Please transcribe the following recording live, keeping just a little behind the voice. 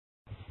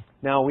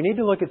Now, we need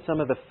to look at some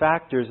of the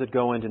factors that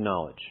go into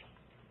knowledge.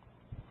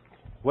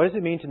 What does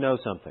it mean to know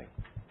something?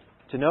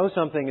 To know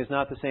something is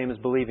not the same as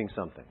believing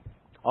something.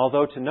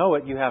 Although to know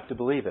it, you have to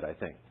believe it, I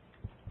think.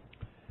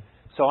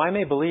 So I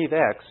may believe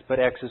X, but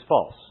X is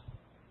false.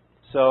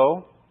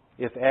 So,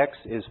 if X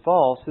is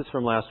false, this is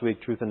from last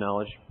week, Truth and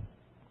Knowledge.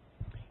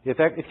 If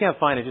you can't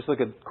find it, just look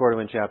at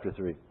Corduan chapter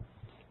 3.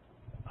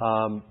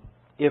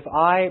 If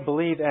I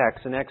believe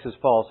X and X is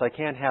false, I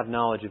can't have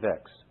knowledge of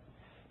X.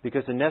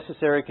 Because the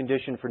necessary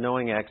condition for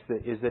knowing X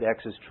is that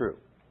X is true.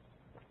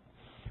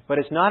 But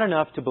it's not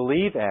enough to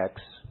believe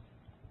X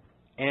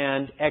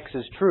and X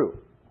is true.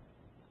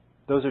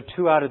 Those are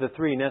 2 out of the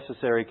 3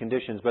 necessary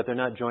conditions, but they're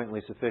not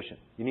jointly sufficient.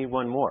 You need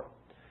one more.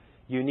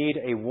 You need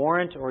a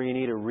warrant, or you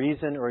need a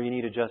reason, or you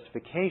need a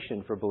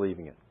justification for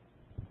believing it.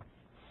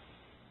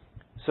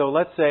 So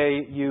let's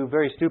say you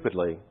very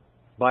stupidly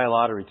buy a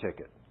lottery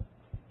ticket,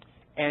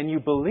 and you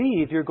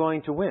believe you're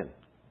going to win.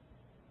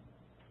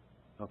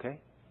 Okay?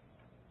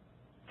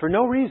 For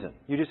no reason.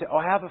 You just say, oh,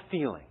 I have a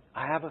feeling.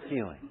 I have a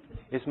feeling.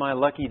 It's my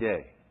lucky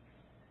day.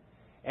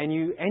 And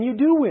you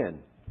do win.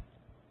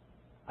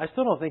 I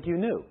still don't think you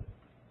knew,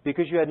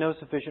 because you had no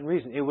sufficient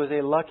reason. It was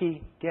a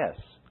lucky guess.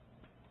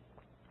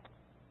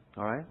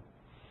 All right?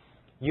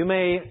 You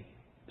may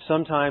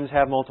sometimes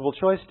have multiple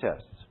choice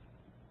tests.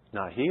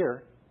 Not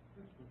here,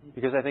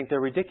 because I think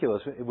they're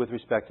ridiculous with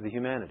respect to the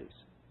humanities.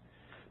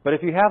 But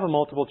if you have a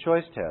multiple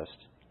choice test,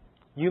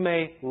 you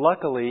may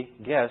luckily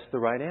guess the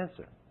right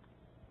answer.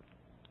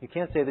 You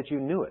can't say that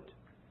you knew it.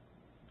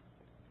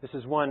 This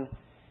is one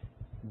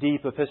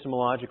deep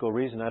epistemological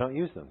reason I don't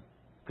use them.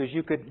 Because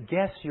you could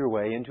guess your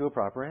way into a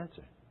proper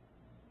answer.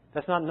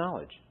 That's not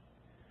knowledge.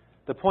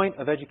 The point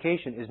of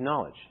education is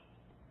knowledge,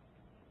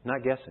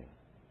 not guessing.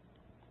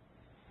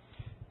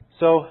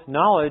 So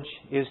knowledge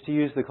is, to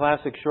use the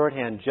classic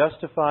shorthand,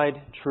 justified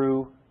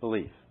true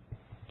belief.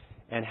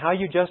 And how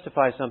you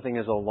justify something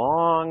is a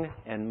long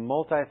and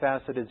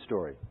multifaceted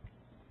story.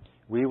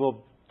 We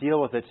will deal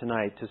with it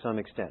tonight to some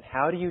extent.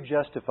 How do you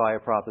justify a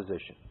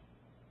proposition?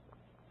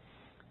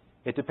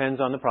 It depends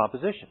on the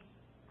proposition.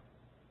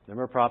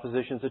 Remember, a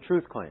proposition is a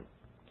truth claim.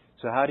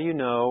 So how do you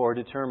know or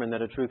determine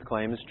that a truth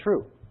claim is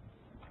true?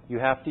 You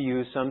have to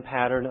use some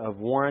pattern of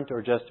warrant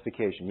or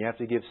justification. You have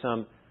to give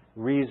some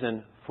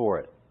reason for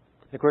it.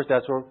 Of course,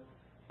 that's where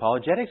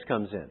apologetics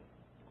comes in.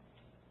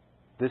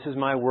 This is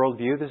my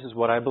worldview, this is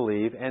what I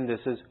believe, and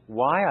this is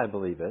why I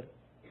believe it.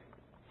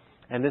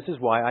 And this is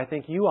why I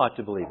think you ought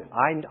to believe it.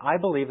 I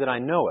believe that I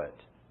know it,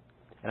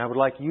 and I would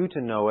like you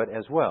to know it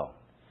as well.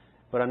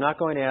 But I'm not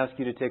going to ask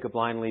you to take a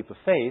blind leap of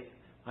faith.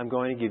 I'm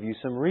going to give you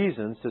some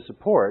reasons to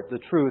support the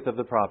truth of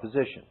the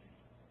proposition.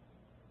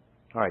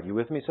 All right, you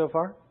with me so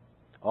far?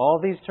 All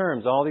these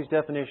terms, all these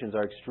definitions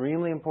are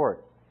extremely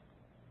important.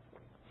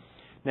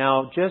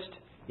 Now, just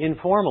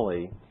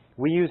informally,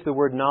 we use the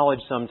word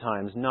knowledge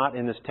sometimes, not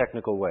in this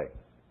technical way.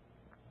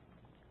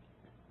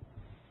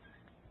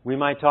 We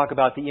might talk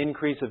about the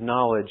increase of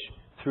knowledge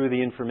through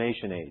the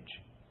information age.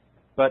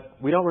 But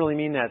we don't really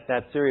mean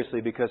that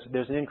seriously, because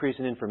there's an increase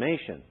in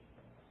information.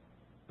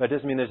 But it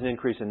doesn't mean there's an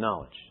increase in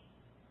knowledge.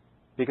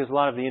 Because a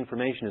lot of the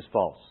information is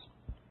false.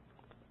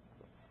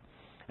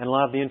 And a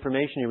lot of the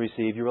information you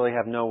receive, you really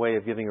have no way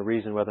of giving a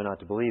reason whether or not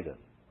to believe it.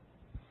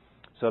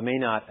 So it may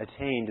not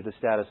attain to the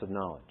status of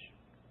knowledge.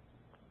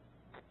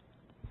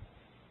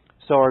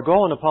 So our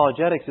goal in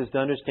apologetics is to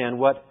understand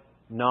what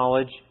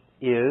knowledge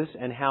is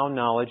and how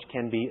knowledge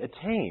can be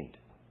attained.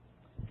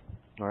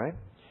 All right?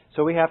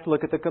 So we have to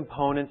look at the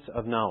components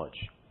of knowledge.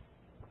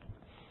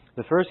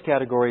 The first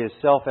category is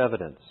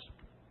self-evidence.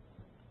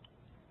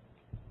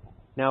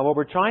 Now, what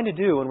we're trying to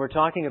do when we're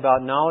talking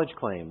about knowledge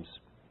claims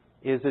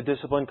is a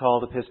discipline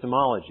called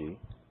epistemology.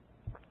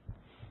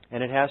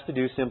 And it has to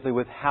do simply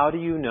with how do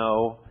you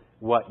know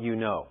what you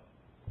know?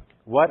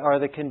 What are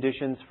the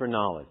conditions for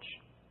knowledge?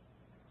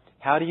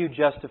 How do you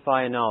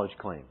justify a knowledge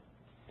claim?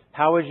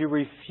 How would you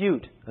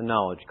refute a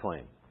knowledge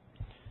claim?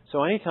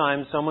 So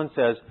anytime someone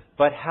says,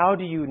 but how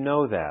do you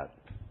know that?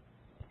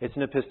 It's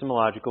an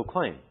epistemological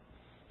claim.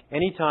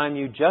 Anytime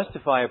you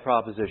justify a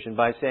proposition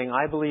by saying,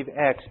 I believe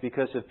X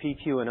because of P,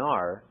 Q, and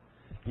R,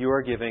 you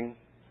are giving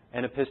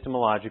an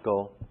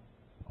epistemological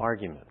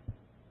argument.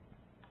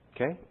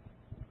 Okay?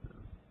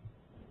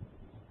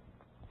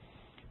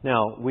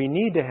 Now, we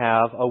need to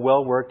have a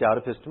well-worked out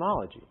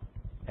epistemology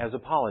as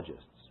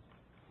apologists.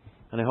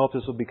 And I hope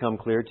this will become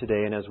clear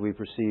today and as we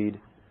proceed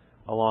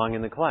along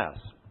in the class.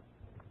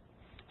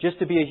 Just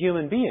to be a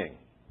human being,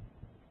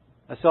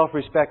 a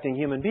self-respecting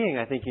human being,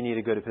 I think you need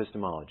a good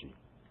epistemology.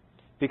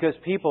 Because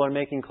people are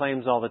making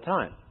claims all the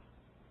time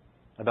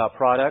about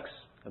products,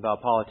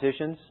 about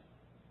politicians,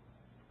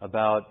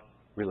 about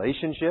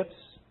relationships,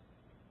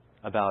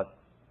 about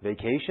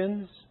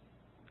vacations,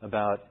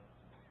 about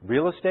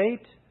real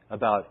estate,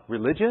 about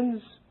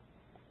religions,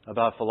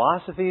 about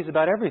philosophies,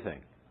 about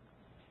everything.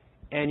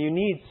 And you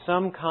need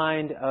some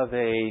kind of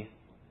a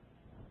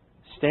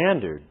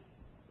standard.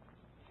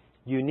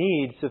 You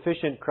need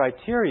sufficient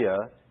criteria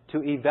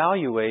to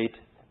evaluate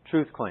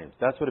truth claims.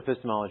 That's what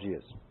epistemology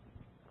is.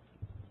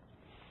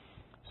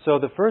 So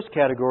the first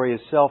category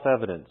is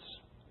self-evidence.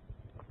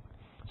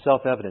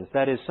 Self-evidence.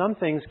 That is, some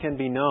things can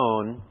be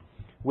known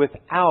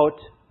without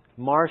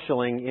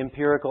marshalling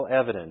empirical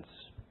evidence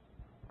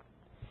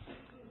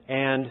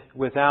and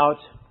without,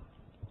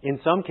 in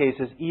some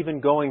cases,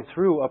 even going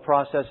through a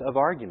process of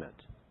argument.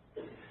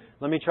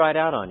 Let me try it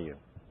out on you.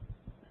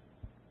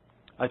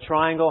 A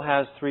triangle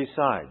has 3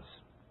 sides.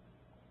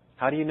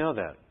 How do you know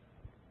that?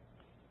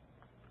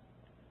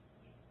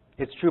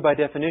 It's true by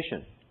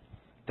definition.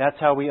 That's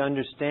how we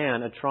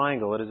understand a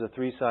triangle. It is a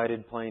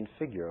 3-sided plane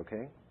figure,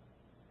 okay?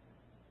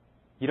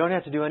 You don't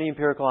have to do any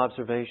empirical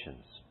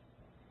observations.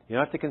 You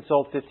don't have to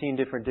consult 15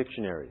 different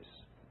dictionaries.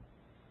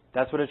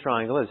 That's what a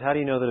triangle is. How do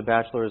you know that a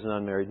bachelor is an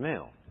unmarried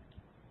male?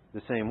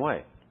 The same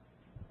way.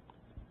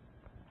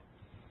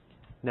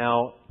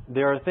 Now,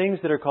 there are things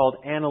that are called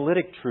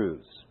analytic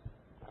truths.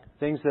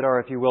 Things that are,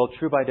 if you will,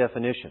 true by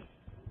definition.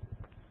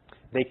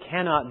 They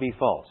cannot be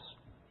false.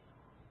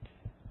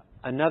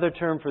 Another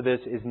term for this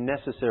is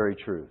necessary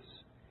truths.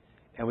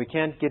 And we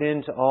can't get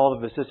into all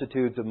the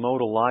vicissitudes of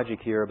modal logic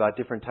here about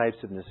different types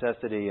of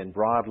necessity and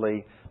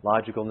broadly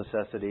logical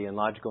necessity and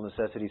logical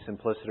necessity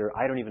simpliciter.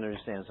 I don't even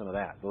understand some of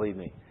that, believe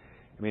me.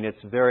 I mean,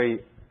 it's very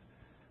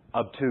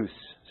obtuse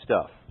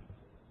stuff.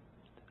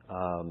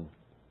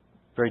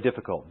 Very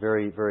difficult,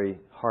 very, very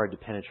hard to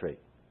penetrate.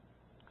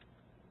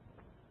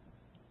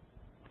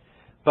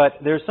 But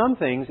there are some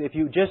things, if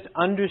you just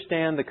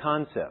understand the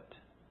concept,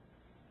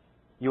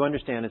 you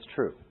understand it's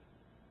true.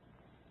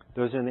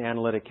 Those are in the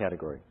analytic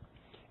category.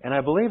 And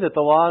I believe that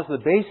the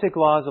basic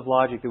laws of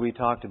logic that we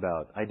talked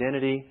about,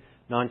 identity,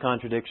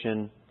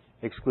 non-contradiction,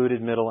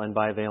 excluded middle, and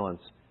bivalence,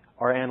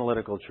 are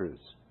analytical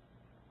truths.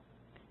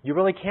 You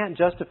really can't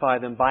justify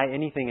them by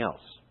anything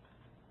else.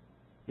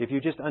 If you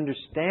just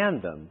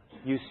understand them,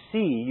 you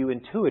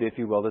intuit, if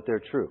you will, that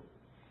they're true.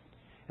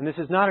 And this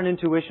is not an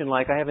intuition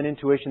like, I have an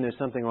intuition there's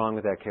something wrong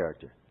with that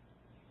character.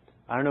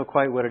 I don't know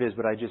quite what it is,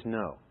 but I just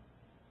know.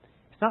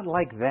 It's not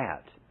like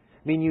that.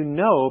 I mean, you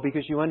know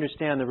because you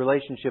understand the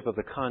relationship of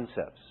the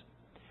concepts.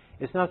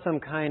 It's not some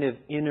kind of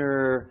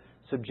inner,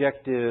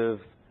 subjective,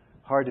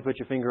 hard to put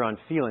your finger on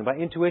feeling. By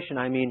intuition,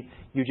 I mean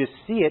you just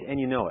see it and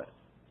you know it.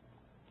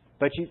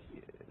 But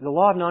the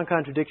law of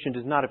non-contradiction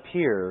does not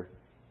appear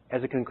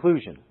as a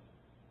conclusion.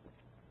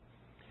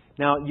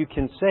 Now, you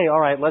can say,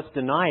 all right, let's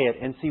deny it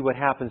and see what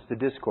happens to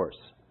discourse.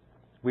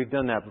 We've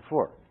done that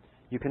before.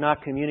 You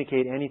cannot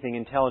communicate anything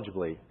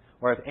intelligibly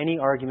or have any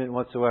argument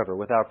whatsoever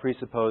without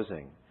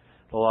presupposing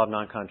the law of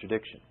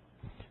non-contradiction.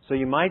 So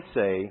you might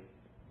say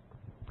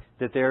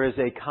that there is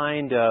a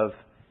kind of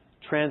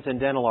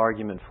transcendental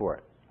argument for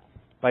it.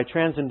 By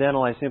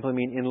transcendental, I simply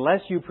mean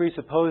unless you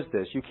presuppose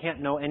this, you can't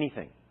know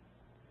anything.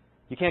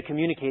 You can't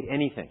communicate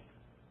anything.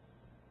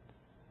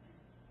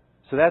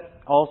 So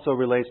that also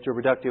relates to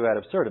reductio ad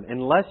absurdum.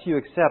 Unless you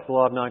accept the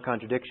law of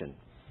non-contradiction,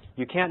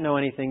 you can't know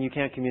anything, you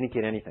can't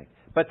communicate anything.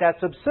 But that's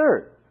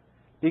absurd,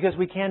 because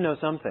we can know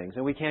some things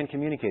and we can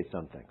communicate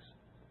some things.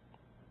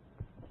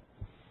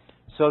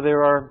 So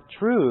there are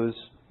truths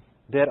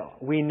that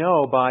we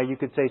know by, you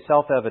could say,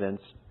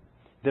 self-evidence,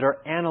 that are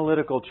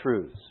analytical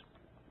truths.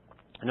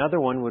 Another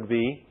one would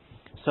be,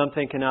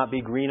 something cannot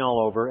be green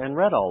all over and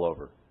red all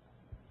over.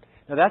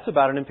 Now that's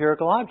about an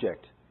empirical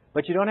object.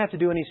 But you don't have to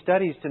do any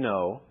studies to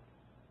know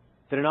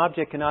that an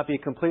object cannot be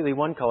completely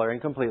one color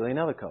and completely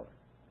another color.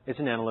 It's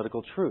an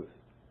analytical truth.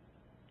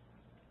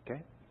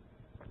 Okay?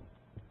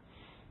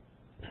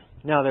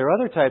 Now, there are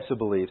other types of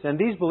beliefs, and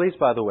these beliefs,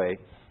 by the way,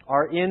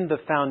 are in the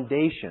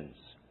foundations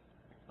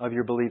of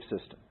your belief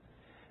system.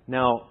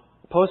 Now,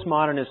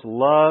 postmodernists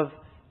love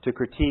to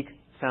critique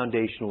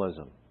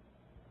foundationalism.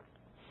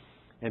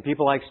 And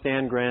people like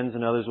Stan Grenz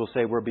and others will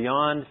say, we're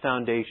beyond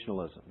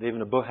foundationalism. They even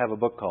have a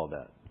book called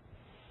that.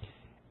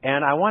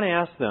 And I want to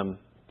ask them,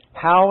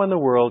 how in the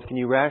world can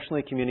you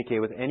rationally communicate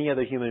with any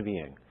other human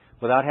being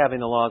without having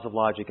the laws of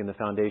logic in the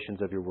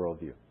foundations of your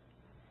worldview?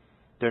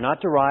 They're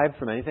not derived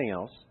from anything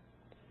else.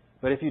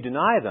 But if you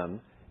deny them,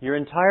 your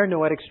entire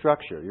noetic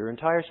structure, your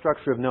entire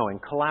structure of knowing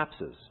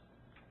collapses.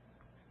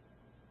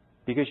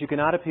 Because you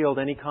cannot appeal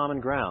to any common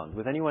ground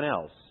with anyone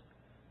else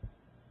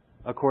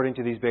according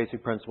to these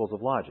basic principles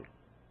of logic.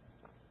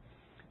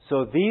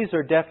 So these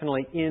are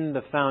definitely in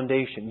the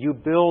foundation. You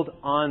build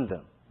on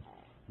them.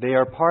 They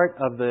are part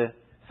of the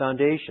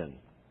foundation.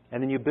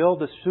 And then you build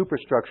the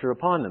superstructure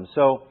upon them.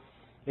 So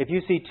if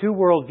you see two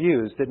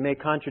worldviews that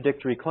make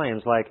contradictory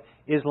claims like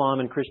Islam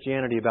and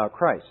Christianity about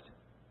Christ,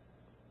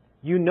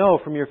 you know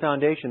from your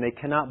foundation they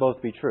cannot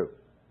both be true.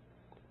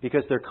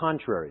 Because they're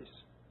contraries.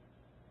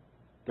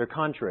 They're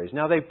contraries.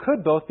 Now, they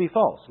could both be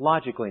false,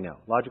 logically now.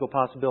 Logical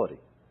possibility.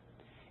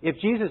 If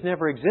Jesus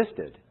never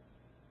existed,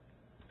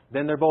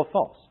 then they're both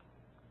false.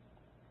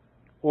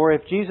 Or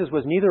if Jesus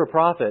was neither a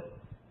prophet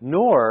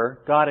nor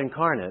God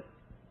incarnate,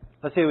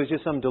 let's say it was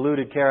just some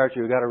deluded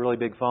character who got a really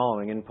big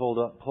following and pulled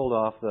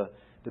off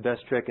the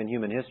best trick in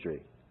human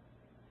history.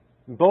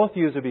 Both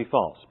views would be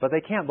false, but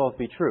they can't both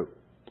be true.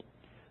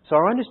 So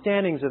our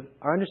understanding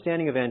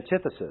of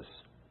antithesis,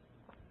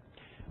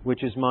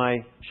 which is my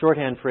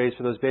shorthand phrase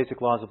for those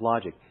basic laws of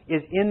logic,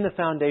 is in the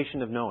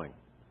foundation of knowing.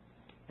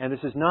 And this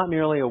is not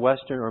merely a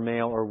Western or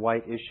male or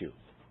white issue.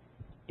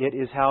 It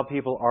is how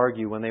people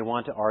argue when they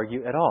want to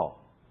argue at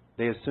all.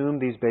 They assume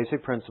these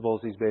basic principles,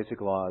 these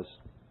basic laws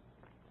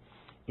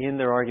in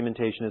their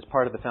argumentation as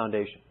part of the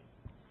foundation.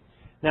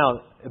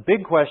 Now, a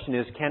big question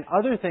is, can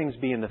other things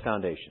be in the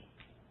foundation?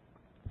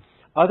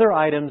 Other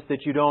items that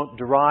you don't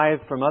derive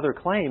from other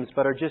claims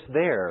but are just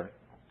there.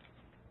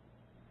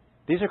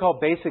 These are called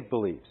basic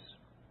beliefs.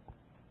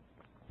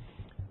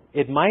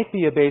 It might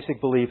be a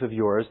basic belief of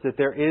yours that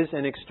there is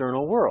an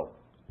external world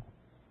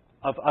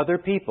of other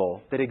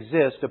people that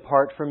exist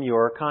apart from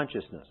your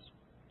consciousness.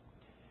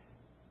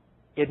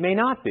 It may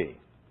not be.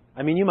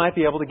 I mean, you might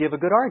be able to give a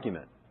good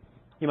argument.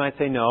 You might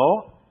say,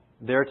 no,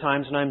 there are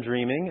times when I'm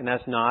dreaming, and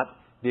that's not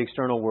the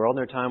external world.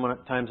 There are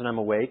times when I'm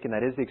awake, and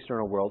that is the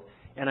external world.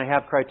 And I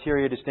have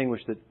criteria to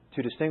distinguish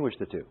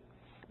the two.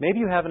 Maybe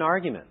you have an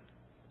argument.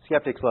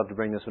 Skeptics love to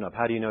bring this one up.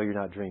 How do you know you're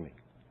not dreaming?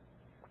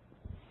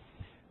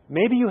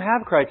 Maybe you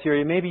have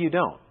criteria, maybe you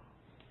don't.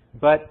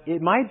 But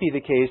it might be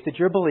the case that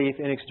your belief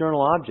in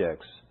external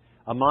objects,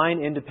 a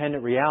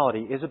mind-independent reality,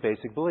 is a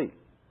basic belief.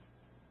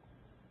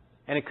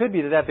 And it could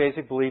be that that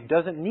basic belief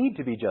doesn't need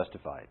to be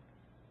justified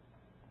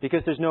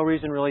because there's no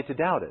reason really to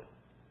doubt it.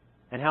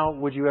 And how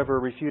would you ever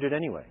refute it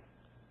anyway?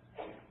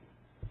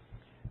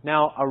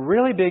 Now, a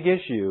really big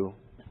issue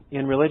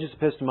in religious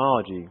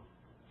epistemology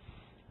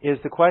is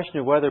the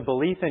question of whether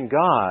belief in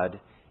God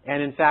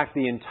and, in fact,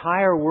 the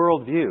entire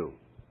worldview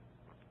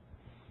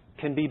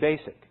can be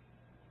basic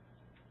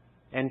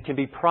and can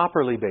be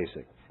properly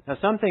basic. Now,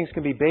 some things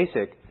can be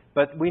basic,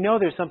 but we know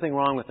there's something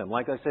wrong with them.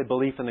 Like I said,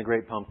 belief in the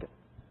Great Pumpkin.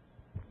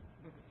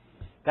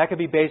 That could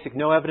be basic,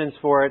 no evidence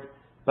for it,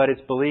 but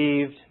it's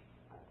believed.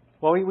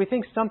 Well, we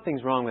think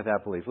something's wrong with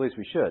that belief. At least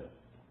we should.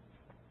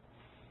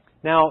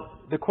 Now,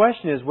 the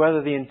question is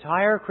whether the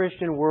entire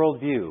Christian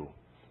worldview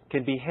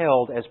can be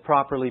held as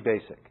properly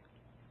basic.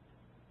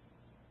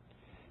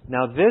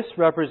 Now, this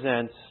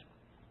represents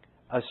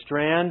a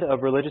strand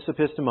of religious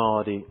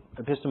epistemology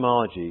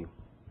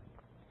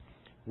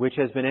which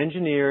has been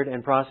engineered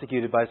and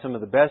prosecuted by some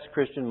of the best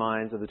Christian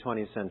minds of the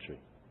 20th century.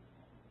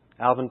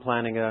 Alvin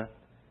Plantinga,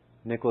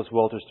 Nicholas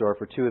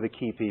Wolterstorff are two of the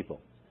key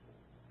people.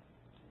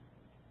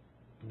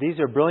 These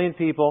are brilliant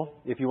people.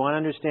 If you want to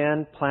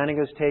understand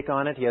Plantinga's take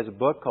on it, he has a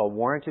book called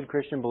Warranted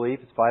Christian Belief.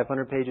 It's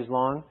 500 pages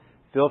long.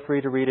 Feel free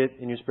to read it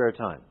in your spare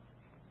time.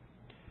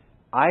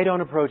 I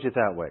don't approach it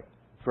that way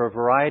for a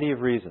variety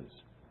of reasons.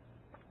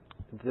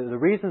 The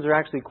reasons are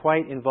actually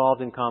quite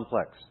involved and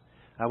complex.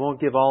 I won't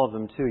give all of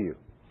them to you.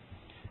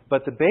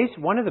 But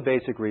one of the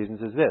basic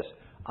reasons is this.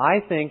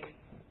 I think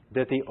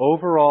that the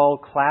overall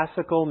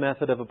classical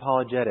method of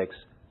apologetics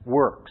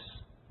works.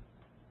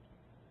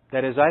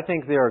 That is, I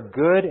think there are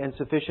good and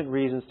sufficient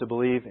reasons to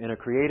believe in a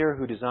creator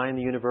who designed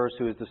the universe,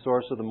 who is the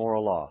source of the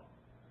moral law,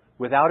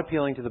 without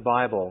appealing to the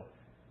Bible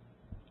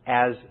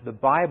as the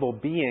Bible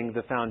being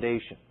the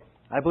foundation.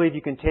 I believe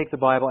you can take the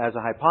Bible as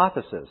a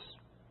hypothesis,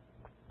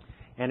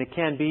 and it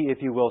can be,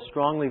 if you will,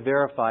 strongly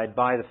verified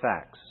by the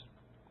facts.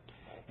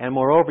 And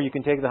moreover, you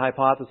can take the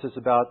hypothesis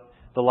about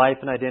the life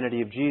and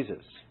identity of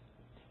Jesus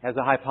as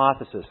a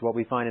hypothesis, what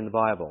we find in the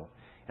Bible.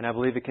 And I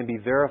believe it can be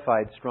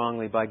verified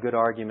strongly by good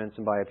arguments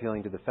and by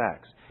appealing to the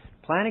facts.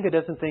 Plantinga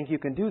doesn't think you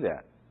can do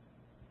that.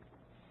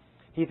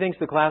 He thinks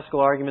the classical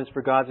arguments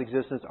for God's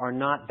existence are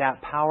not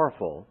that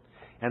powerful,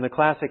 and the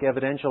classic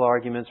evidential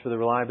arguments for the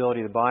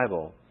reliability of the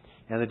Bible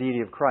and the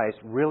deity of Christ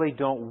really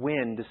don't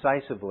win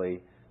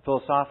decisively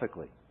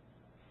philosophically.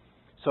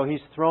 So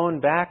he's thrown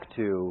back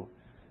to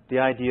the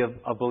idea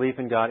of belief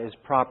in God is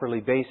properly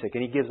basic.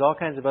 And he gives all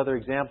kinds of other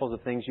examples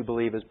of things you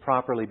believe is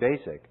properly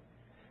basic.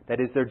 That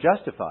is, they're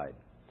justified.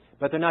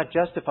 But they're not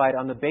justified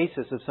on the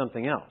basis of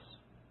something else.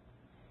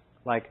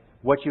 Like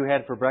what you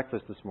had for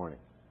breakfast this morning.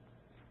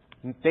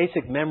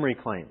 Basic memory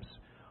claims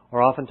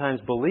are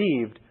oftentimes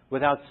believed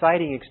without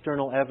citing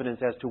external evidence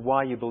as to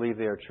why you believe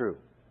they are true.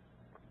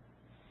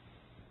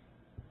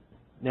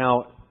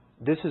 Now,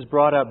 this is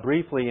brought up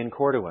briefly in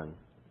Corduan.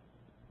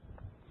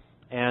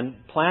 And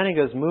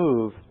Plantinga's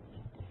move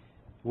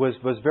was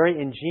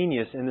very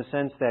ingenious in the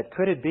sense that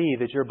could it be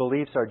that your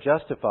beliefs are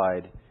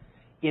justified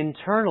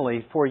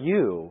internally for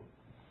you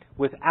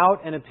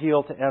without an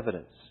appeal to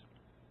evidence?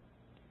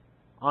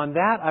 On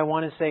that, I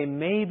want to say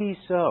maybe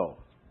so.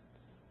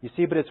 You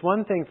see, but it's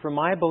one thing for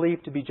my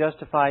belief to be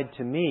justified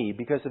to me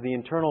because of the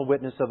internal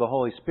witness of the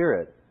Holy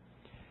Spirit,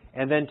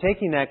 and then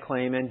taking that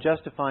claim and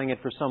justifying it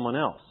for someone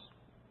else.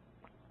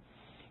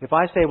 If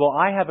I say, well,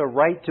 I have a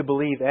right to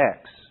believe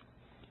X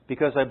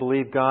because I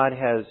believe God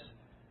has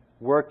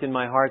worked in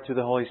my heart through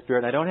the Holy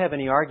Spirit, I don't have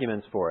any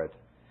arguments for it,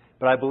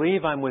 but I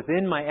believe I'm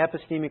within my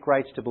epistemic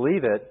rights to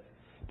believe it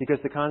because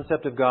the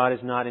concept of God is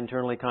not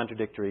internally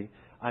contradictory.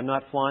 I'm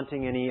not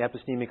flaunting any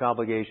epistemic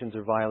obligations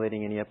or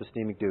violating any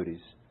epistemic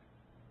duties.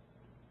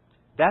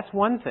 That's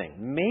one thing.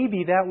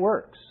 Maybe that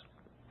works.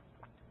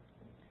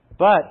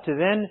 But to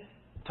then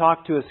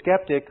talk to a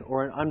skeptic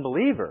or an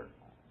unbeliever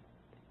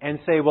and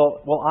say,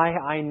 well,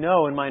 I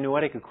know in my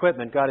noetic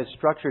equipment God has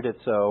structured it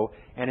so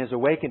and has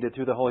awakened it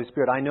through the Holy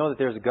Spirit. I know that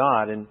there's a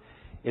God and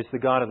it's the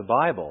God of the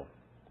Bible.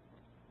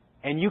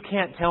 and you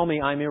can't tell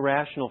me I'm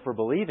irrational for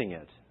believing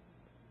it,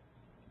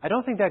 I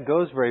don't think that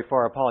goes very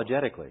far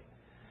apologetically.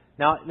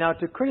 Now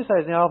to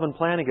criticize Alvin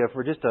Plantinga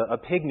for just a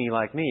pygmy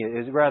like me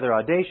is rather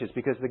audacious,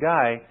 because the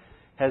guy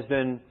has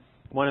been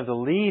one of the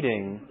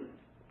leading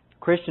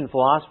Christian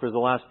philosophers the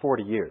last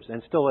 40 years,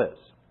 and still is.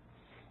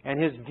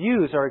 And his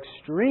views are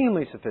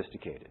extremely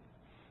sophisticated.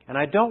 And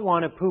I don't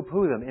want to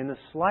poo-poo them in the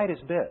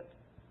slightest bit.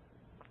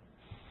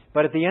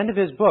 But at the end of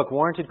his book,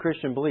 Warranted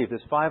Christian Belief,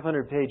 this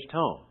 500-page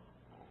tome,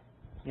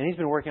 and he's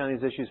been working on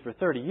these issues for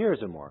 30 years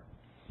or more,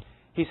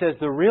 he says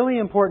the really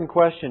important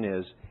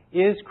question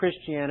is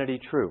Christianity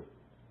true?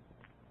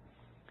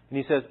 And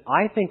he says,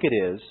 I think it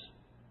is,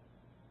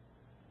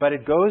 but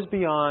it goes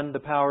beyond the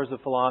powers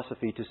of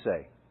philosophy to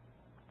say.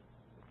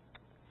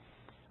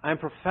 I'm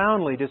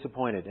profoundly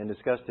disappointed and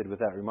disgusted with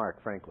that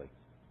remark, frankly.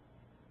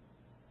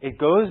 It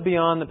goes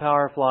beyond the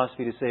power of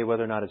philosophy to say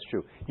whether or not it's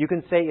true. You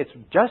can say it's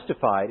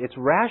justified, it's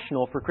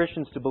rational for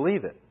Christians to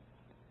believe it.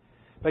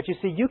 But you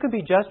see, you can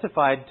be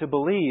justified to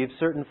believe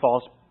certain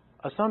false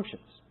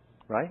assumptions,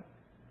 right?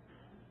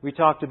 We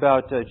talked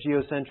about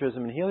geocentrism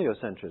and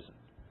heliocentrism.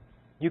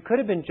 You could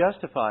have been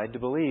justified to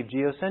believe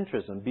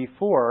geocentrism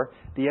before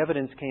the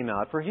evidence came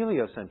out for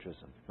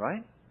heliocentrism,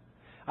 right?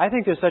 I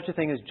think there's such a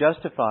thing as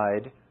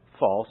justified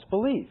false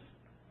belief.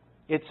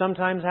 It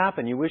sometimes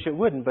happens. You wish it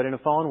wouldn't, but in a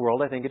fallen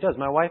world, I think it does.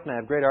 My wife and I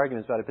have great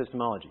arguments about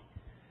epistemology.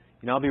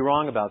 I'll be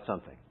wrong about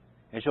something,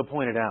 and she'll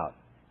point it out.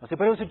 I'll say,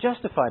 but it was a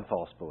justified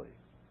false belief.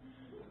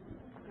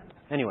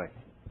 Anyway,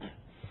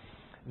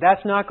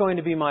 that's not going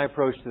to be my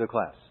approach to the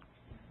class.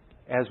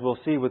 As we'll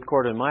see with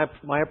Corduan,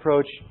 my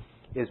approach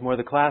is more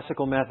the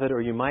classical method,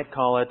 or you might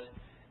call it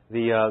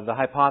the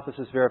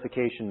hypothesis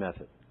verification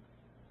method.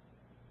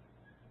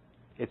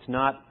 It's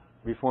not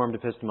Reformed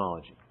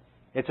epistemology.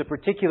 It's a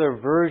particular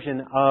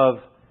version of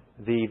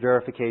the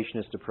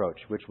verificationist approach,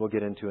 which we'll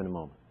get into in a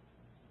moment.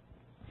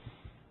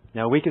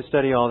 Now, we could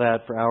study all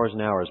that for hours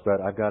and hours, but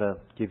I've got to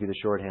give you the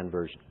shorthand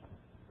version.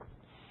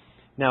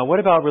 Now, what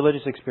about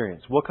religious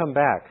experience? We'll come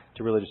back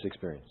to religious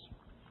experience.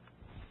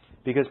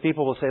 Because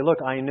people will say, look,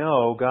 I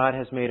know God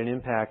has made an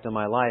impact on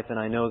my life, and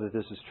I know that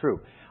this is true.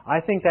 I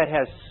think that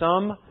has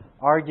some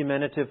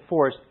argumentative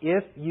force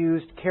if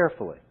used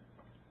carefully.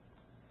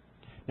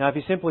 Now, if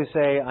you simply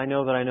say, I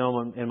know that I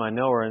know in my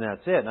knower, and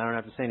that's it, and I don't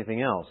have to say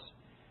anything else.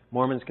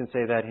 Mormons can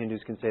say that, Hindus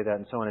can say that,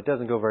 and so on. It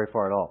doesn't go very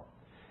far at all.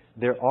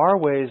 There are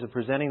ways of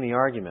presenting the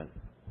argument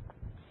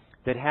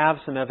that have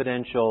some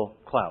evidential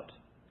clout.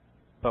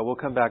 But we'll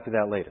come back to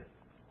that later.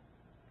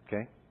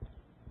 Okay?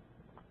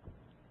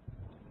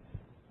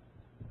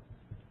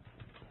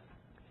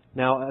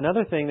 Now,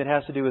 another thing that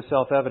has to do with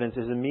self-evidence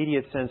is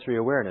immediate sensory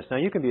awareness. Now,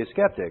 you can be a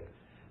skeptic,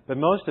 but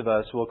most of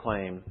us will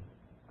claim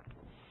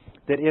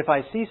that if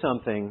I see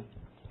something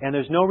and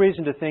there's no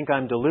reason to think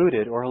I'm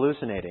deluded or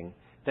hallucinating,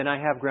 then I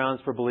have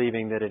grounds for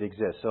believing that it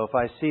exists. So if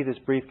I see this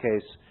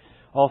briefcase,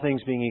 all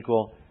things being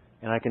equal,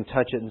 and I can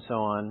touch it and so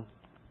on,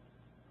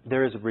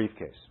 there is a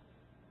briefcase.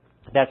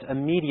 That's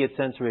immediate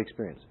sensory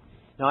experience.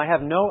 Now, I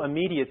have no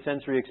immediate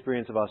sensory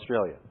experience of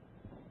Australia.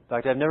 In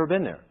fact, I've never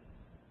been there.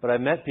 But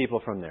I've met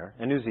people from there,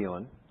 and New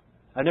Zealand.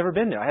 I've never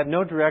been there. I have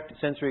no direct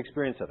sensory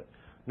experience of it.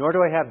 Nor do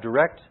I have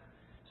direct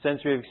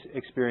sensory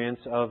experience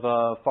of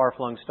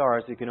far-flung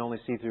stars that you can only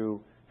see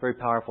through very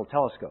powerful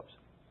telescopes.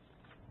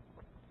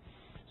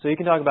 So you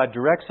can talk about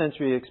direct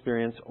sensory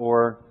experience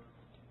or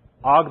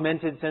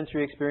augmented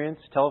sensory experience,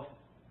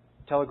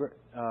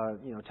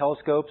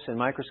 telescopes and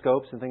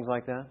microscopes and things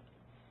like that.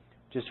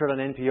 Just heard on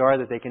NPR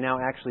that they can now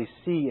actually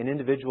see an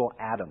individual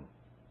atom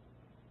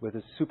with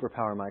a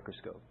superpower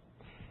microscope.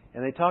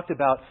 And they talked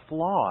about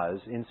flaws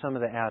in some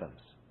of the atoms.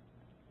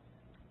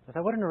 I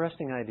thought, what an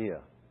interesting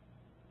idea.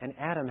 An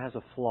atom has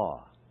a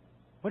flaw.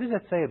 What does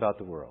that say about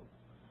the world?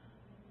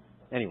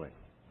 Anyway.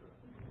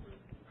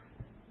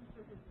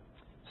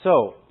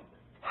 So,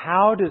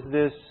 how does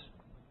this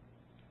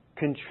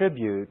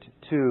contribute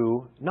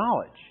to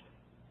knowledge?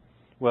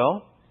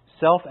 Well,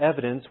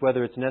 self-evidence,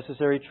 whether it's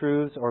necessary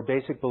truths or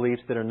basic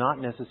beliefs that are not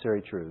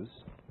necessary truths,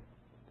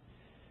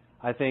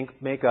 I think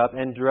make up,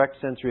 and direct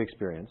sensory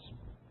experience,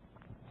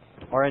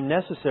 are a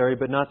necessary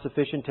but not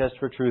sufficient test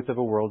for truth of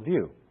a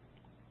worldview.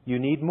 You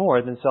need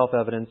more than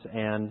self-evidence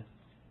and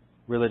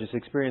religious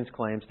experience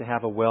claims to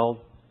have a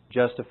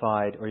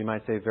well-justified, or you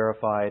might say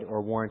verified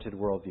or warranted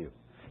worldview.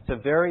 It's a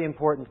very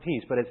important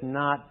piece, but it's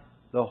not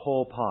the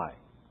whole pie.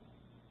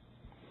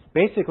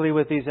 Basically,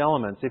 with these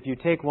elements, if you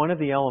take one of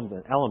the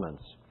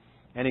elements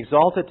and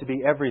exalt it to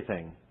be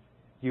everything,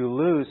 you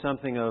lose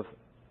something of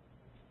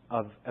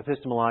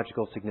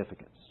epistemological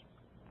significance.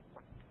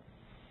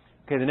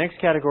 Okay, the next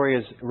category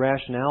is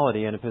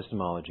rationality and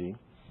epistemology.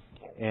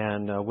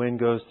 And Wynne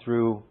goes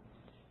through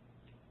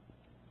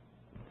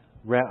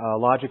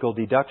logical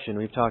deduction.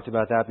 We've talked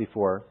about that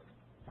before.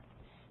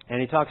 And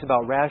he talks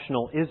about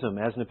rationalism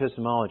as an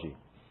epistemology.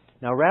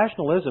 Now,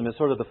 rationalism is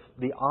sort of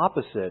the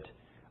opposite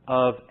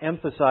of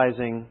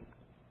emphasizing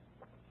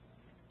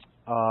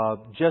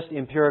just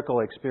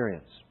empirical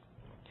experience.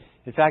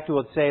 In fact, we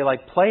would say,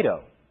 like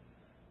Plato,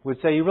 would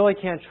say you really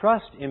can't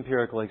trust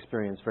empirical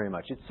experience very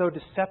much. It's so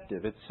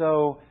deceptive. It's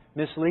so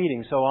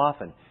misleading so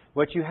often.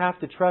 What you have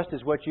to trust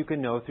is what you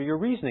can know through your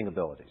reasoning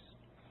abilities.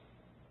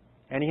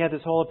 And he had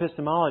this whole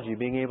epistemology,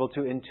 being able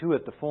to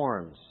intuit the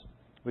forms,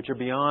 which are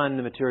beyond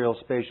the material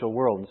spatial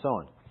world and so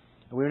on.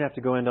 And we don't have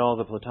to go into all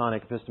the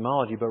Platonic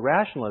epistemology, but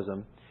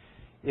rationalism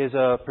is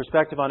a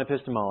perspective on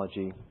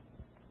epistemology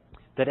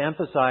that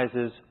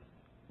emphasizes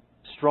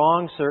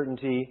strong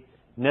certainty,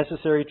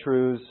 necessary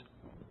truths,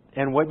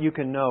 and what you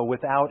can know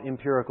without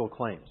empirical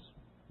claims.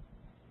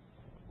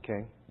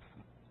 Okay?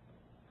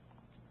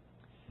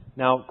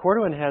 Now,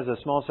 Corduan has a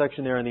small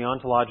section there in the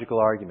ontological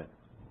argument.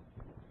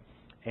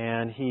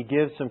 And he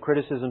gives some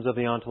criticisms of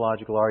the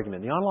ontological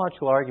argument. The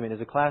ontological argument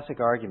is a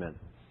classic argument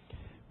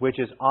which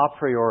is a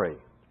priori.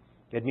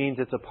 It means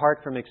it's apart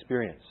from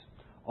experience.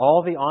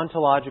 All the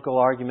ontological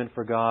argument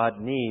for God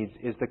needs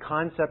is the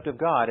concept of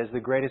God as the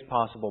greatest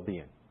possible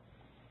being,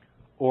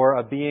 or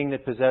a being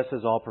that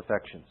possesses all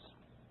perfections.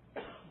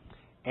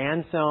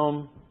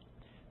 Anselm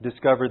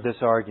discovered this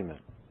argument,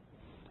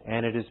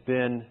 and it has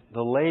been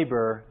the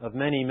labor of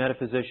many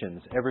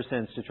metaphysicians ever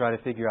since to try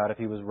to figure out if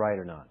he was right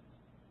or not.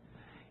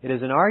 It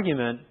is an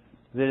argument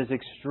that is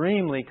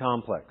extremely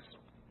complex,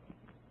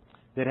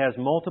 that has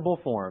multiple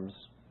forms,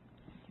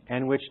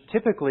 and which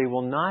typically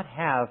will not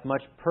have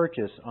much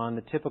purchase on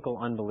the typical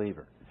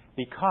unbeliever,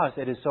 because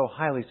it is so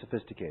highly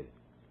sophisticated.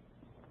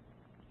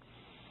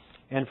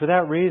 And for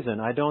that reason,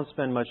 I don't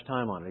spend much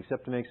time on it,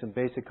 except to make some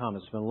basic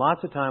comments. I spend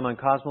lots of time on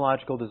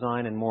cosmological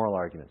design and moral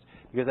arguments,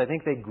 because I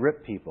think they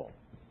grip people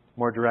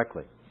more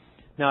directly.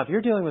 Now, if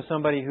you're dealing with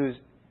somebody who's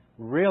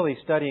really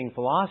studying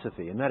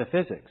philosophy and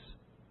metaphysics,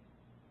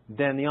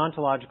 then the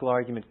ontological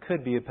argument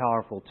could be a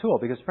powerful tool,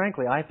 because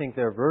frankly, I think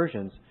there are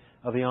versions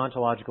of the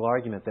ontological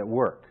argument that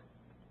work.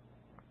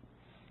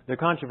 They're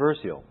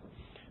controversial.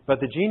 But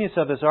the genius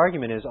of this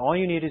argument is all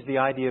you need is the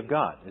idea of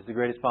God as the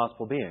greatest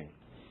possible being.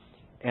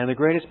 And the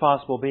greatest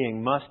possible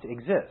being must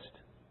exist.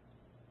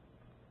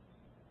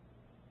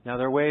 Now,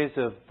 there are ways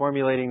of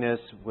formulating this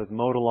with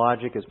modal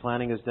logic, as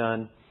Planning has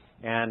done,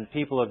 and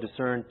people have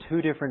discerned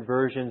two different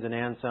versions in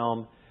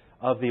Anselm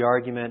of the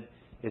argument.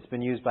 It's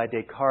been used by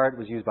Descartes, it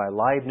was used by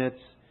Leibniz,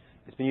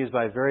 it's been used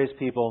by various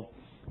people.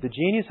 The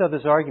genius of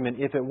this argument,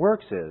 if it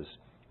works, is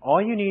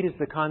all you need is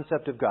the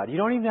concept of God. You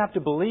don't even have to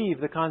believe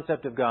the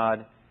concept of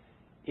God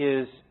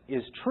is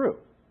true.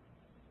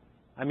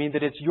 I mean,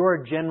 that it's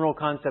your general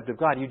concept of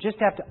God. You just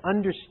have to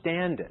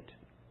understand it.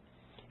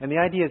 And the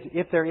idea is,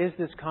 if there is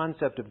this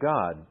concept of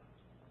God,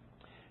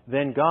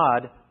 then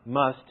God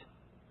must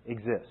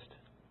exist.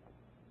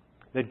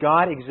 That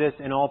God exists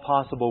in all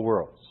possible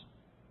worlds.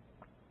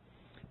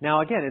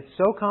 Now, again, it's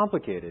so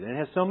complicated and it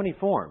has so many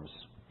forms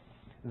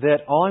that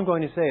all I'm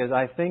going to say is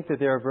I think that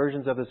there are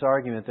versions of this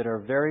argument that are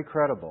very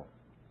credible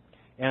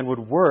and would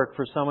work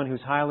for someone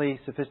who's highly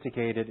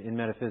sophisticated in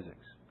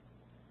metaphysics.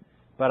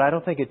 But I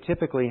don't think it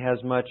typically has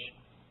much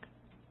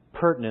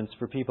pertinence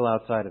for people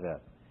outside of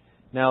that.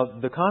 Now,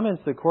 the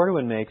comments that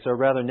Corduan makes are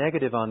rather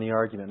negative on the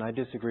argument, and I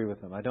disagree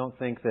with them. I don't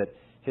think that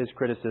his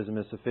criticism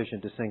is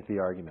sufficient to sink the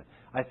argument.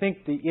 I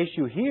think the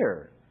issue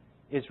here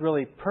is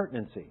really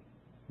pertinency,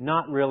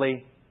 not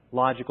really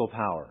logical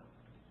power.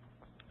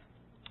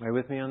 Are you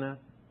with me on that?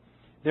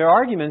 There are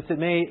arguments that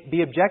may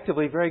be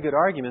objectively very good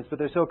arguments, but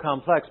they're so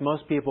complex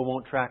most people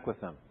won't track with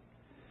them.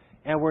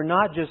 And we're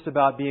not just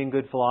about being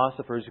good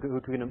philosophers who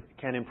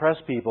can impress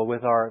people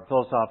with our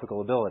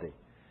philosophical ability.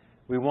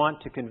 We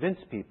want to convince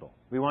people.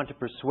 We want to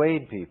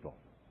persuade people.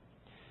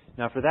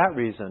 Now, for that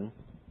reason,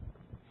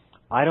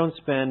 I don't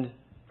spend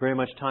very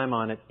much time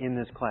on it in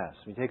this class.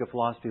 If you take a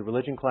philosophy of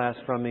religion class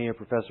from me or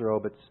Professor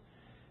Obitz,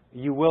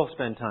 you will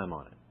spend time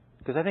on it,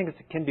 because I think it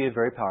can be a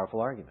very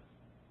powerful argument.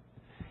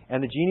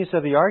 And the genius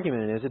of the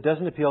argument is it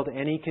doesn't appeal to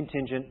any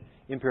contingent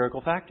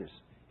empirical factors.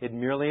 It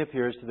merely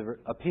appeals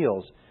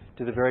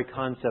to the very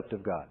concept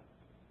of God.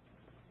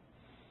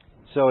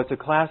 So it's a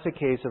classic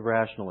case of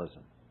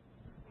rationalism.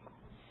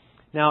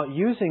 Now,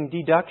 using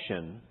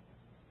deduction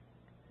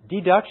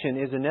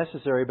is a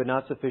necessary but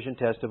not sufficient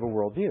test of a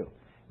worldview.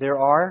 There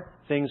are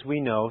things we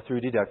know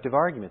through deductive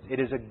arguments. It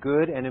is a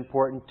good and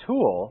important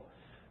tool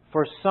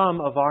for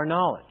some of our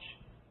knowledge.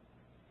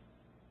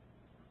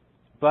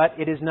 But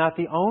it is not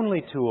the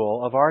only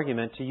tool of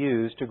argument to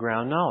use to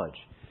ground knowledge.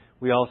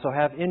 We also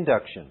have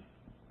induction.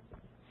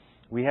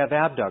 We have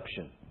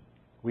abduction.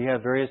 We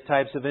have various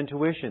types of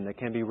intuition that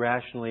can be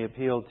rationally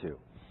appealed to.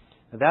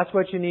 Now, that's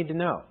what you need to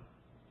know,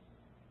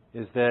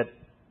 is that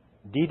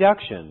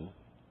deduction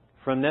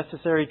from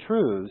necessary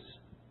truths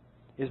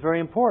is very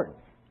important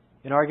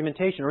in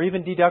argumentation, or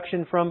even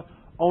deduction from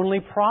only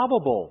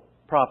probable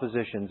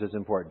propositions is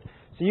important.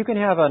 So you can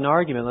have an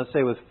argument, let's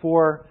say, with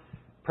 4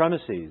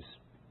 premises,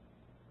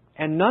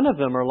 and none of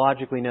them are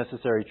logically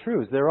necessary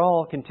truths. They're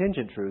all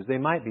contingent truths. They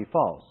might be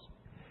false.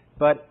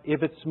 But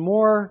if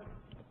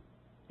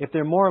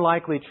they're more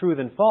likely true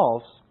than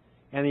false,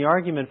 and the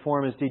argument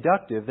form is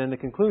deductive, then the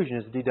conclusion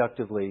is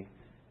deductively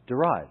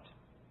derived.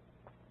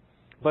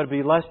 But it'd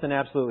be less than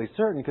absolutely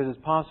certain, because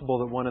it's possible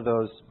that one of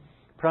those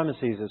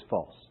premises is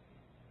false.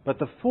 But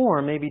the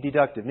form may be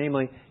deductive.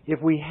 Namely,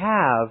 if we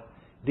have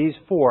these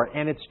four,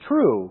 and it's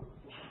true,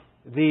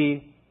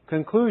 the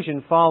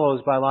conclusion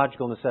follows by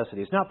logical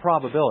necessity. It's not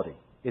probability,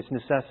 it's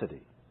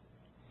necessity.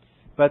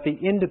 But the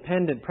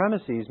independent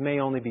premises may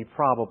only be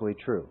probably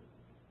true.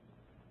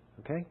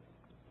 Okay?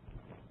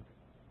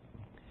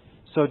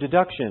 So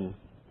deduction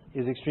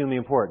is extremely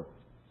important.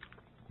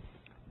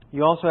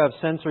 You also have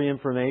sensory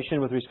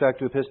information with respect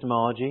to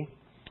epistemology.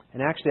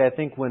 And actually, I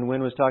think when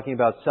Wynne was talking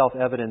about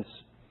self-evidence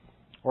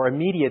or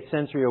immediate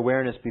sensory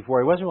awareness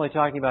before, he wasn't really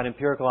talking about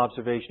empirical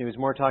observation. He was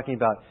more talking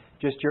about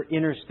just your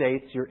inner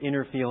states, your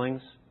inner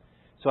feelings.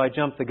 So I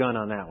jumped the gun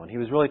on that one. He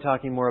was really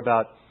talking more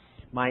about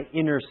my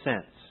inner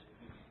sense.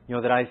 You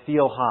know, that I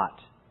feel hot,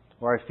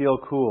 or I feel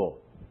cool,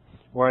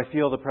 or I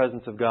feel the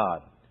presence of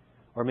God.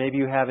 Or maybe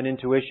you have an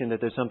intuition that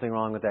there's something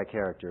wrong with that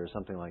character, or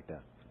something like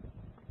that.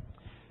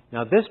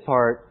 Now this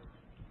part,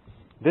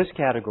 this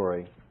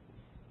category,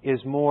 is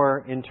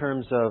more in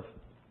terms of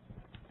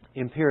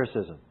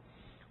empiricism.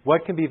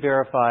 What can be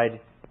verified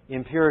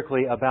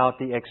empirically about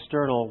the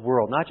external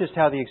world? Not just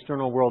how the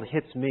external world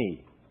hits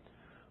me,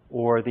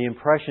 or the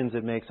impressions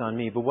it makes on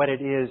me, but what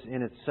it is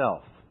in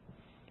itself.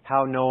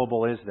 How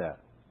knowable is that?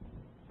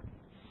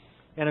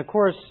 And of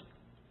course,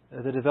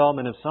 the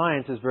development of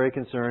science is very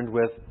concerned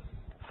with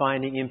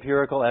finding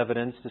empirical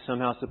evidence to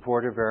somehow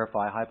support or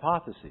verify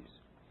hypotheses.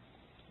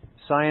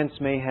 Science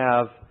may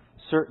have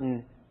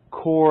certain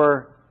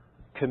core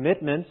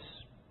commitments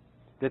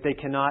that they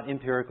cannot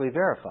empirically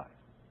verify,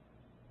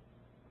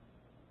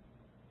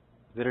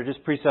 that are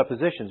just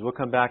presuppositions. We'll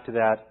come back to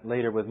that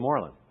later with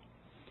Moreland.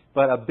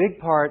 But a big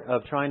part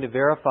of trying to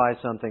verify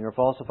something or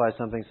falsify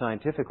something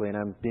scientifically, and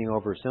I'm being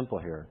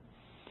oversimple here,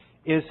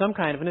 is some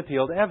kind of an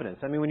appeal to evidence.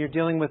 I mean, when you're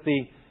dealing with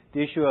the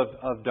issue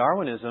of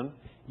Darwinism,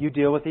 you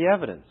deal with the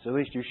evidence. At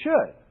least you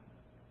should.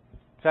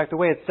 In fact, the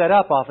way it's set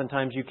up,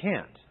 oftentimes you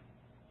can't.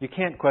 You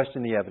can't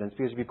question the evidence,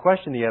 because if you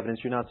question the evidence,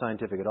 you're not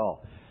scientific at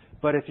all.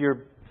 But if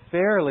you're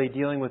fairly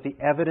dealing with the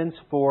evidence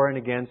for and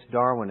against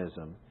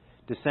Darwinism,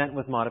 descent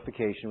with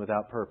modification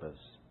without purpose,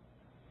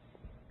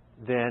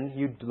 then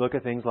you look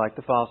at things like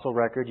the fossil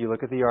record, you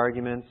look at the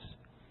arguments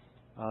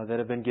that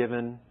have been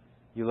given,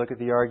 you look at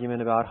the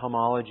argument about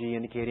homology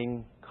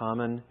indicating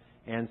common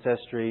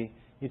ancestry,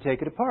 you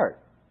take it apart.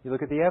 You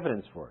look at the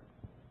evidence for it.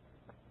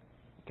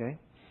 Okay?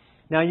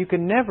 Now, you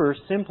can never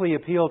simply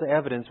appeal to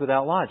evidence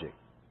without logic.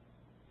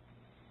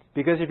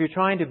 Because if you're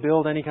trying to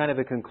build any kind of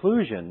a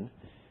conclusion,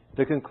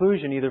 the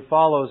conclusion either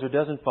follows or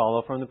doesn't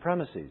follow from the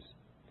premises.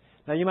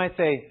 Now, you might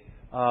say,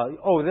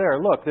 oh, there,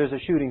 look, there's a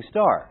shooting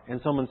star, and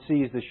someone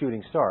sees the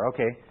shooting star.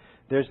 Okay,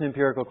 there's an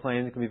empirical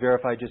claim that can be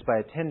verified just by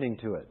attending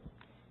to it,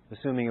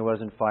 assuming it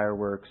wasn't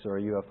fireworks or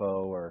a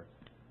UFO or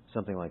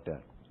something like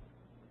that.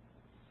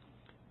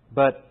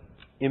 But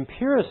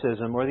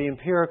empiricism, or the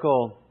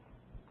empirical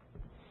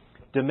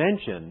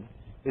dimension,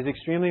 is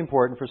extremely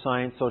important for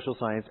science, social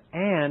science,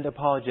 and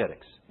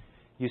apologetics.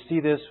 You see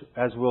this,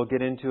 as we'll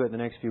get into it in the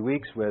next few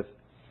weeks, with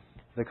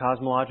the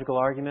cosmological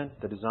argument,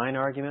 the design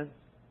argument.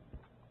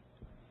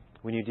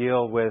 When you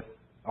deal with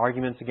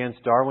arguments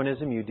against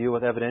Darwinism, you deal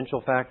with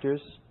evidential factors,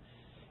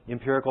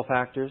 empirical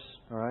factors,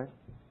 all right?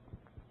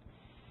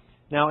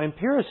 Now,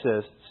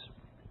 empiricists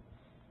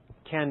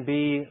can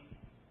be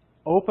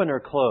open or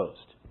closed.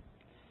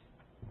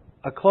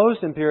 A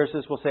closed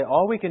empiricist will say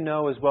all we can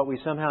know is what we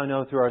somehow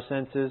know through our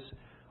senses,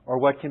 or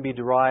what can be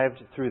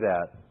derived through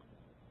that.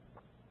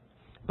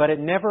 But it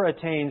never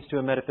attains to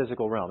a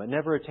metaphysical realm. It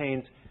never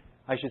attains,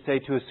 I should say,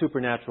 to a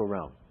supernatural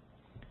realm.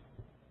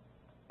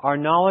 Our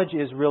knowledge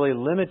is really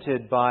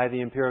limited by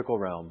the empirical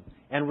realm.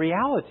 And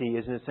reality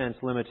is, in a sense,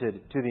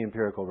 limited to the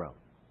empirical realm.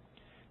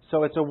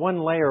 So it's a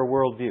one-layer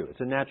worldview.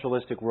 It's a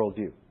naturalistic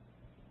worldview.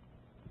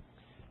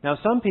 Now,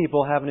 some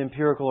people have an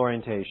empirical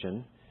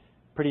orientation,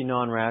 pretty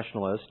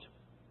non-rationalist,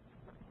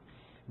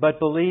 but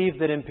believe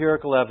that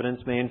empirical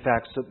evidence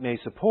may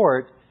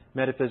support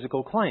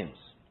metaphysical claims.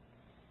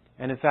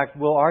 And in fact,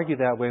 we'll argue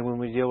that way when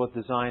we deal with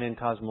design and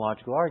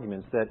cosmological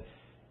arguments, that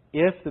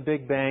if the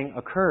Big Bang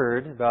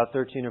occurred about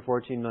 13 or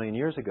 14 million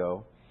years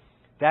ago,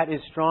 that is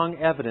strong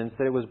evidence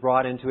that it was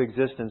brought into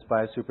existence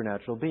by a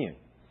supernatural being.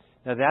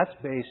 Now, that's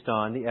based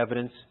on the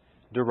evidence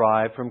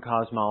derived from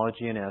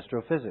cosmology and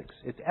astrophysics.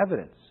 It's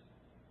evidence.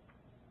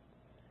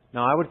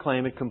 Now, I would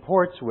claim it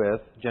comports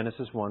with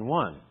Genesis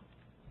 1:1.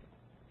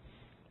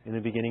 In the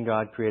beginning,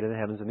 God created the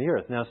heavens and the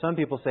earth. Now, some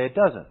people say it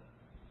doesn't.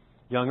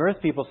 Young Earth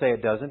people say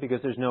it doesn't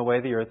because there's no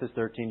way the Earth is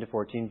 13 to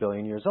 14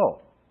 billion years old,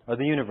 or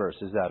the universe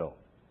is that old.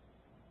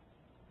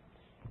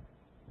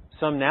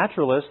 Some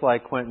naturalists,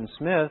 like Quentin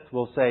Smith,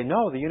 will say,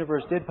 no, the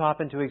universe did pop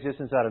into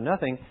existence out of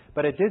nothing,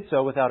 but it did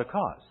so without a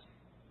cause.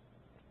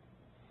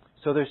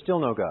 So there's still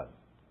no God.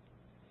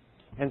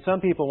 And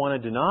some people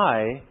want to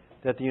deny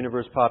that the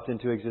universe popped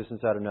into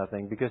existence out of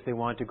nothing because they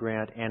want to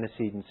grant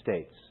antecedent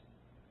states,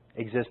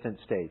 existent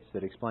states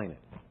that explain it.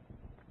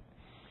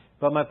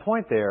 But my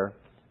point there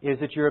is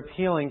that you're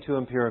appealing to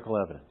empirical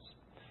evidence.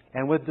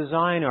 And with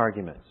design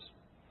arguments,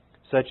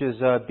 such as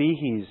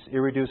Behe's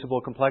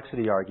irreducible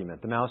complexity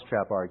argument, the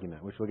mousetrap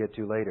argument, which we'll get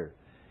to later,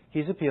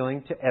 he's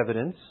appealing to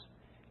evidence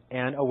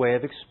and a way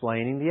of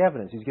explaining the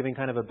evidence. He's giving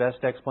kind of a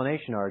best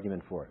explanation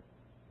argument for it.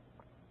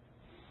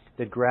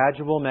 That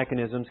gradual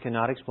mechanisms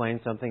cannot explain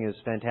something as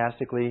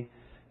fantastically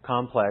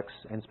complex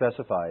and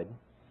specified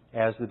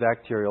as the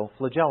bacterial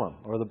flagellum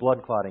or the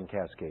blood clotting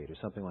cascade or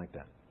something like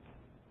that.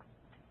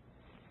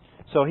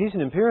 So he's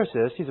an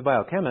empiricist, he's a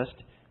biochemist,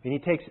 and he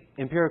takes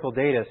empirical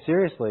data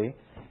seriously,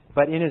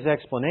 but in his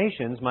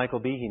explanations, Michael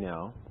Behe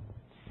now,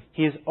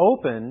 he is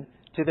open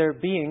to there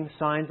being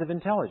signs of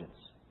intelligence.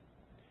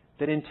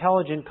 That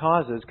intelligent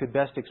causes could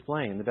best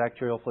explain the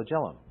bacterial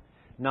flagellum,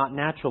 not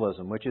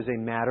naturalism, which is a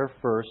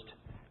matter-first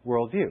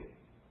worldview.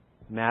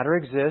 Matter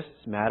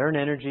exists, matter and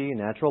energy,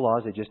 natural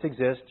laws, they just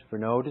exist for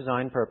no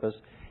design purpose.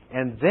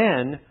 And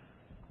then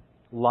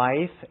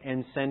life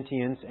and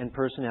sentience and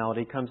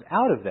personality comes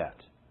out of that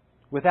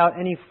without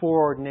any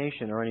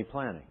foreordination or any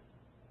planning.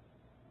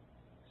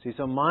 See,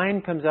 so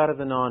mind comes out of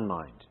the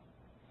non-mind.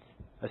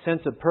 A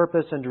sense of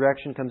purpose and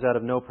direction comes out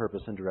of no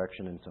purpose and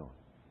direction, and so on.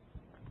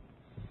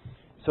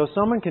 So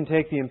someone can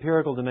take the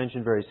empirical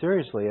dimension very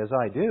seriously, as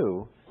I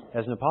do,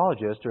 as an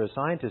apologist or a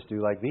scientist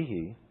do, like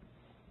Behe,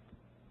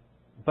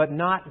 but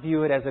not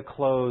view it as a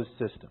closed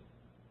system.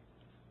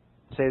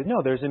 Say,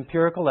 no, there's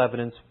empirical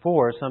evidence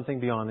for something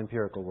beyond the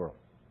empirical world.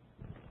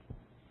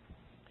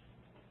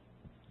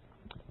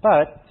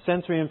 But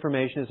sensory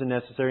information is a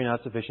necessary,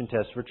 not sufficient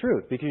test for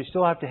truth, because you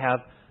still have to have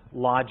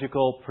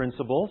logical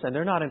principles, and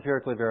they're not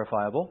empirically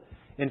verifiable.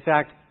 In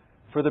fact,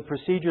 for the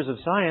procedures of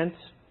science,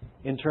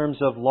 in terms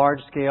of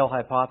large-scale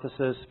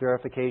hypothesis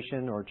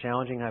verification or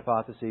challenging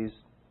hypotheses,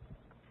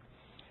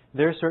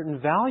 there are certain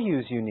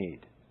values you need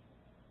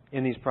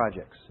in these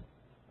projects.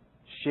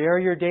 Share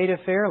your data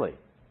fairly.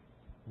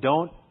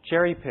 Don't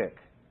cherry-pick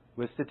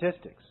with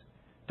statistics.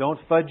 Don't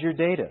fudge your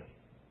data.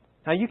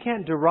 Now, you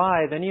can't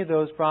derive any of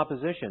those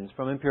propositions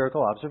from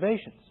empirical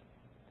observations.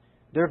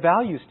 They're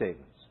value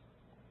statements.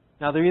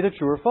 Now, they're either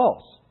true or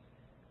false.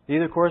 They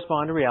either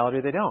correspond to reality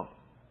or they don't.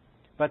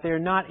 But they're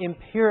not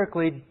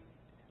empirically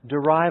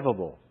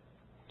derivable.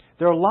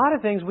 There are a lot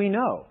of things we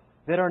know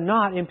that are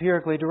not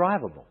empirically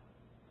derivable.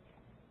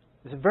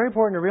 It's very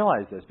important to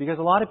realize this, because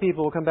a lot of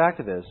people will come back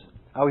to this.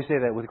 I always say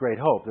that with great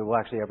hope that we'll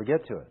actually ever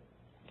get to it.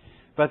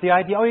 But the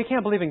idea, you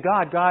can't believe in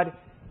God. God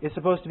is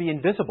supposed to be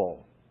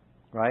invisible,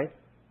 right?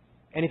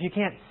 And if you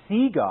can't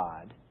see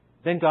God,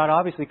 then God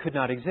obviously could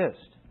not exist.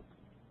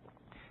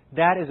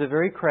 That is a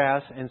very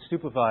crass and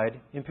stupefied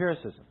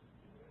empiricism.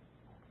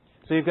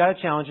 So you've got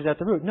to challenge it at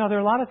the root. No, there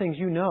are a lot of things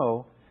you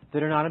know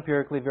that are not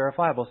empirically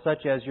verifiable,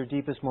 such as your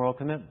deepest moral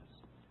commitments.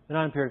 They're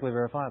not empirically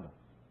verifiable.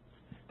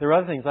 There are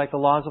other things like the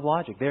laws of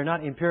logic. They're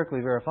not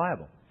empirically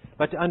verifiable.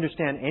 But to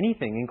understand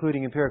anything,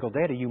 including empirical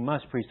data, you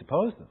must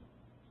presuppose them.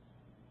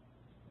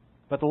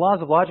 But the laws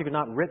of logic are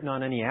not written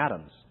on any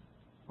atoms,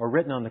 or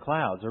written on the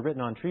clouds, or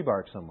written on tree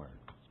bark somewhere.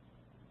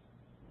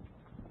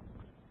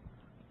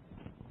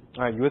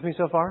 All right, you with me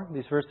so far?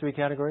 These first three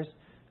categories?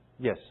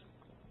 Yes.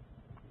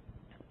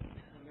 My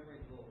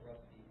memory's a little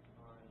rusty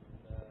on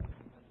the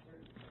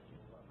uncertainty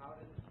principle. How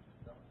does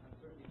the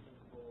uncertainty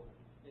principle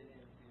fit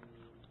into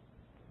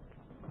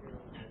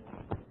empirical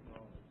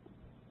knowledge?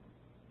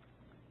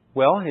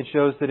 Well, it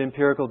shows that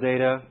empirical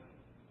data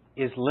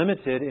is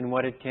limited in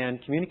what it can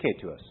communicate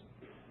to us.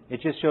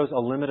 It just shows a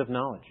limit of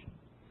knowledge.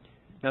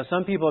 Now,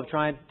 some people have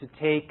tried to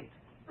take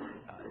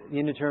the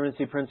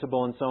indeterminacy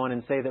principle and so on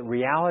and say that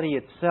reality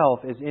itself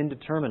is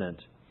indeterminate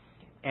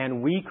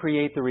and we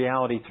create the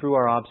reality through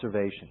our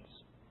observations.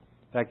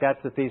 In fact, that's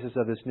the thesis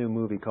of this new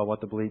movie called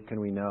What the Bleep Can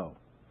We Know?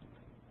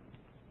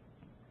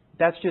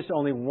 That's just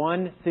only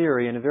one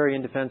theory, and a very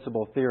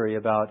indefensible theory,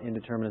 about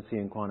indeterminacy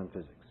in quantum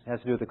physics. It has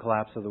to do with the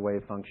collapse of the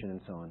wave function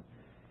and so on.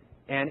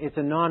 And it's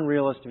a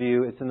non-realist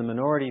view. It's in the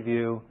minority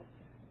view.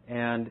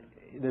 And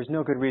there's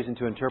no good reason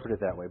to interpret it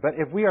that way. But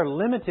if we are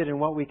limited in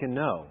what we can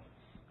know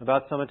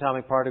about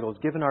subatomic particles,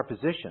 given our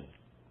position,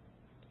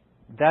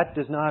 that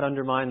does not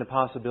undermine the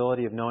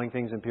possibility of knowing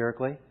things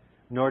empirically,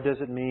 nor does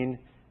it mean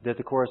that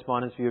the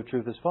correspondence view of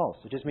truth is false.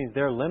 It just means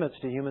there are limits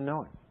to human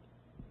knowing.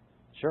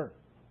 Sure.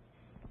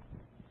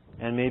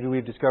 And maybe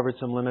we've discovered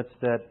some limits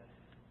that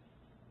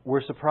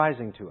were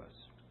surprising to us.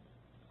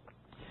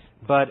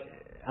 But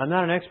I'm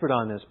not an expert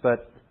on this,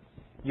 but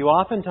you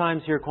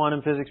oftentimes hear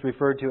quantum physics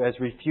referred to as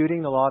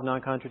refuting the law of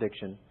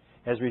non-contradiction,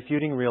 as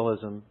refuting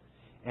realism,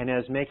 and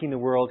as making the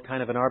world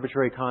kind of an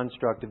arbitrary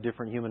construct of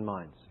different human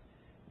minds.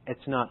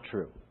 It's not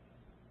true.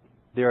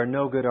 There are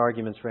no good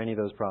arguments for any of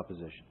those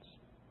propositions.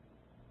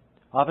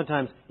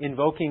 Oftentimes,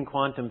 invoking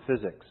quantum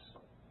physics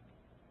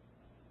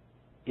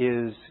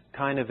is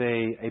kind of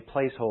a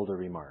placeholder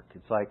remark.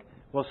 It's like,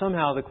 well,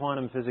 somehow the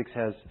quantum physics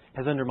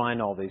has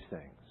undermined all these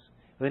things.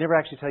 They never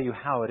actually tell you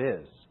how it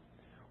is.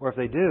 Or if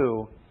they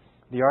do,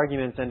 the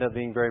arguments end up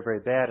being very, very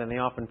bad, and they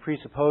often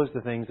presuppose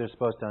the things they're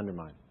supposed to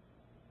undermine.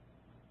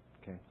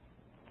 Okay.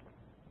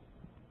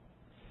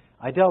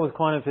 I dealt with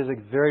quantum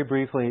physics very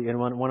briefly in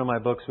one of my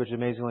books, which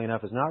amazingly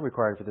enough is not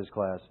required for this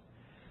class,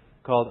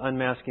 called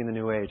Unmasking the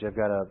New Age. I've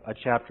got a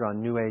chapter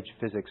on New Age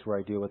physics where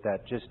I deal with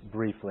that just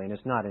briefly, and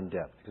it's not in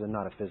depth because I'm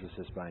not a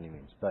physicist by any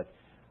means. But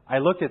I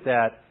looked at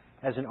that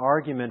as an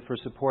argument for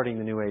supporting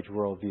the New Age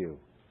worldview.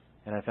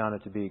 And I found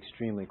it to be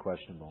extremely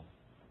questionable.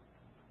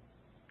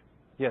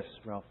 Yes,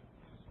 Ralph?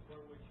 For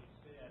what you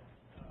said,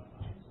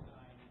 Einstein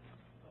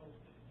told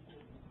that he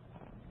didn't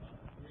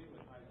agree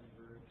with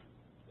Heisenberg,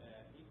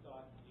 that he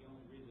thought the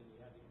only reason he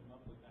had to come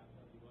up with that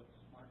was he wasn't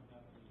smart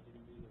enough and he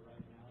didn't do the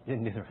right analysis.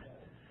 Didn't do the right.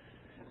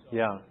 So,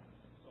 Yeah.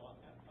 So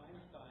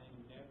Einstein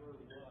never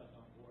was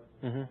on board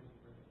with Mm-hmm.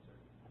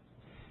 Heisenberg.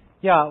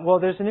 Yeah, well,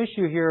 there's an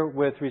issue here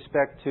with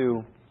respect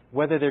to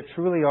whether there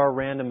truly are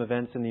random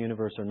events in the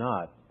universe or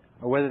not,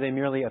 or whether they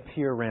merely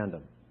appear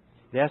random.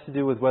 It has to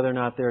do with whether or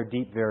not there are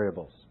deep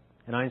variables.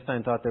 And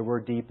Einstein thought there were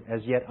deep,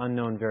 as yet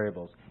unknown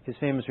variables. His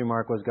famous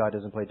remark was, God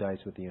doesn't play dice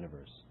with the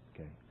universe.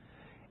 Okay.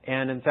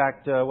 And in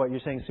fact, what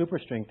you're saying,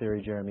 superstring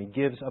theory, Jeremy,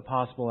 gives a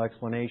possible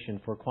explanation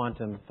for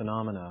quantum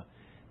phenomena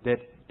that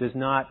does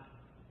not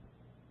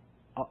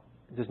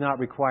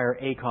require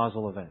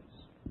acausal events.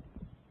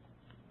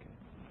 Okay.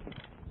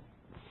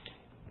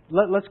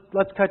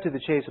 Let's cut to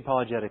the chase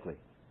apologetically.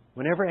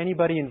 Whenever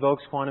anybody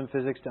invokes quantum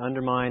physics to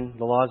undermine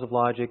the laws of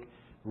logic,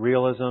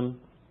 realism,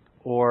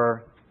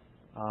 or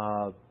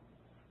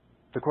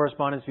the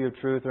correspondence view of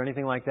truth, or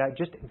anything like that,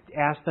 just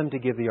ask them to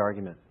give the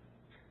argument.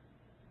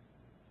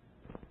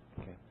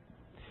 Okay.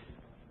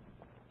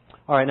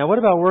 All right, now what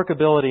about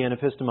workability in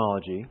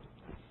epistemology?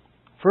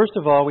 First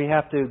of all, we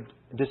have to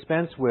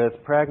dispense with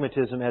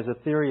pragmatism as a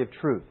theory of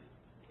truth.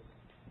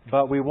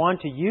 But we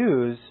want to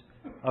use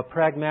a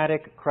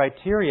pragmatic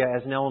criteria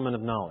as an element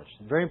of knowledge.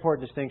 Very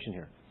important distinction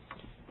here.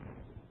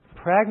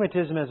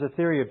 Pragmatism as a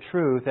theory of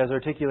truth, as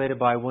articulated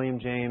by William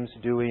James,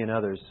 Dewey, and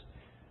others,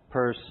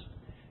 Peirce,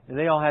 and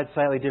they all had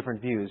slightly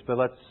different views, but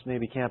let's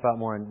maybe camp out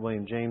more on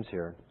William James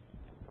here.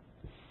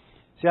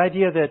 It's the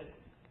idea that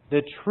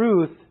the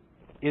truth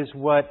is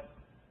what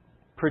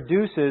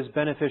produces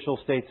beneficial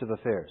states of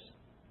affairs.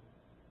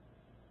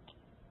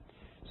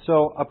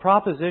 So a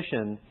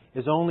proposition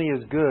is only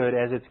as good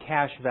as its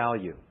cash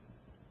value.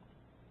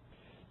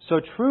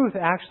 So truth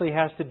actually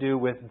has to do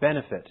with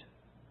benefit.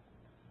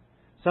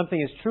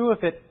 Something is true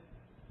if it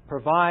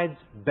provides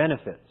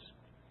benefits.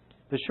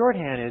 The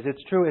shorthand is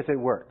it's true if it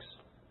works.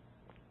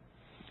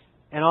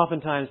 And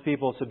oftentimes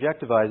people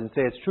subjectivize and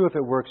say it's true if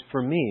it works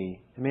for me.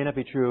 It may not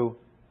be true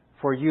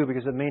for you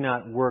because it may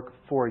not work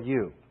for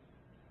you.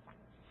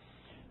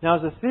 Now,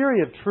 as a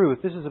theory of truth,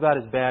 this is about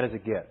as bad as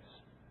it gets.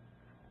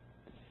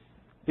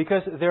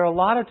 Because there are a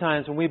lot of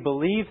times when we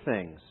believe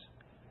things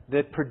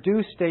that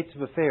produce states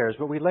of affairs,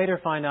 but we later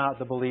find out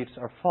the beliefs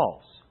are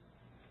false.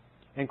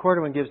 And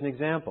Corduan gives an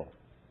example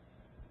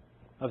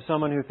of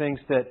someone who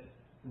thinks that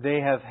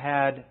they have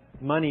had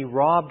money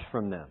robbed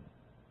from them.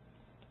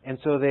 And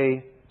so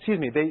they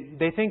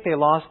think they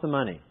lost the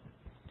money.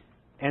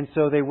 And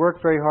so they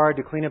work very hard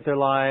to clean up their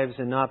lives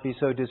and not be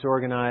so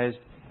disorganized.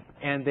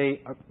 And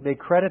they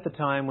credit the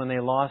time when they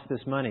lost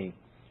this money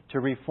to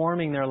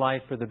reforming their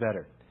life for the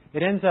better.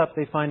 It ends up,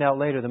 they find out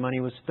later, the money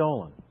was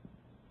stolen.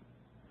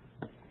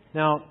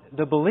 Now,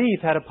 the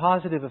belief had a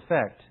positive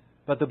effect,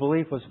 but the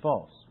belief was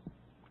false.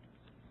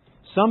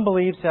 Some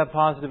beliefs have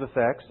positive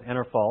effects and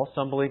are false.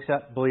 Some beliefs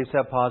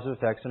have positive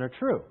effects and are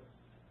true.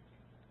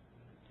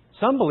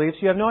 Some beliefs,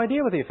 you have no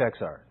idea what the effects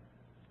are.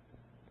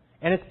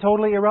 And it's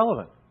totally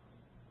irrelevant.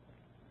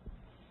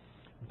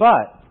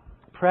 But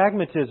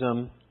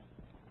pragmatism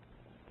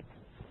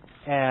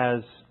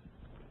as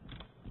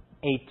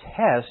a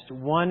test,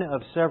 one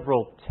of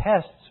several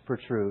tests for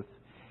truth,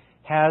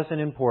 has an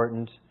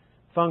important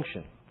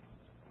function.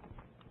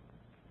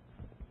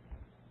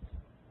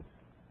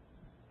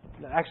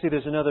 Actually,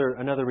 there's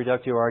another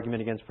reductio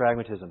argument against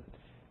pragmatism,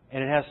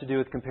 and it has to do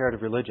with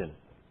comparative religion.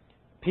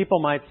 People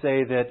might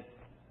say that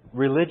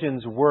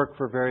religions work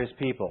for various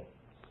people.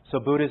 So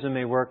Buddhism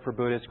may work for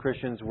Buddhists,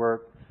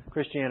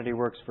 Christianity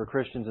works for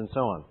Christians, and so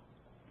on.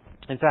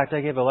 In fact,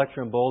 I gave a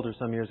lecture in Boulder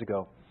some years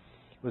ago.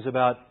 It was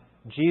about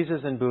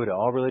Jesus and Buddha.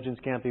 All religions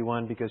can't be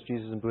one because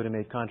Jesus and Buddha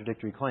made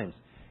contradictory claims.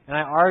 And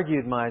I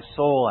argued my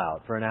soul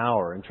out for an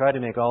hour and tried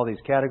to make all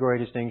these category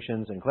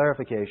distinctions and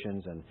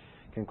clarifications and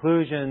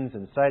conclusions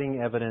and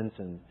citing evidence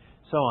and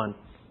so on.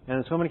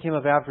 And this woman came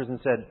up afterwards and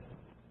said,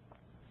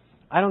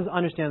 I don't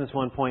understand this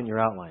one point in your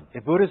outline.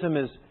 If Buddhism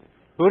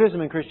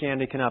and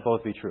Christianity cannot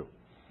both be true.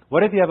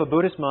 What if you have a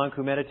Buddhist monk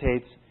who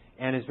meditates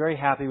and is very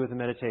happy with the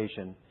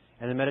meditation,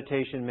 and the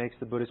meditation makes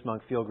the Buddhist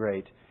monk feel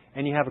great,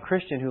 and you have a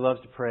Christian who loves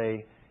to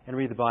pray and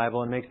read the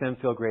Bible and makes them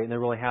feel great and they're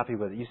really happy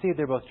with it? You see,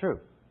 they're both true.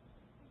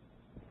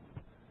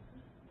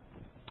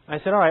 I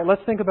said, all right,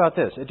 let's think about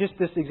this.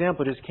 This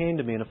example just came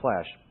to me in a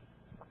flash.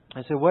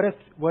 I said, what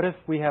if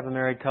we have a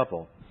married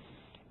couple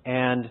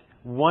and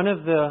one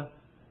of the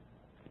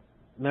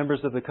members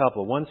of the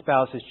couple, one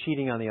spouse, is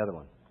cheating on the other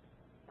one,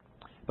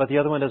 but the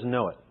other one doesn't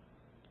know it.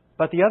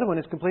 But the other one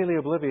is completely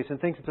oblivious and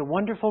thinks it's a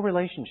wonderful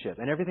relationship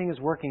and everything is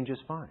working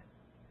just fine.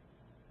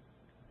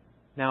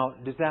 Now,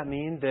 does that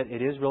mean that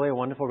it is really a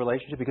wonderful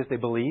relationship because they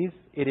believe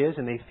it is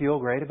and they feel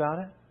great about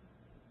it?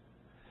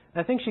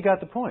 And I think she got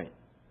the point.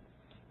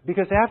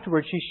 Because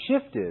afterwards she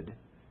shifted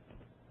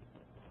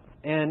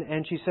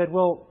and she said,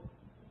 well,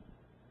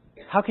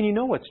 how can you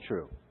know what's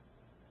true?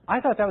 I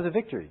thought that was a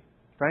victory,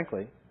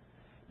 frankly,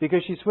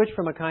 because she switched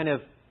from a kind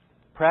of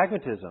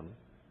pragmatism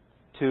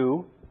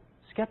to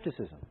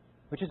skepticism,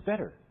 which is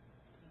better.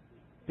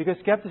 Because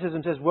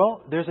skepticism says,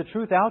 well, there's a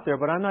truth out there,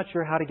 but I'm not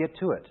sure how to get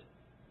to it.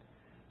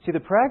 See, the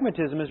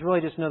pragmatism is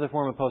really just another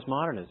form of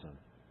postmodernism,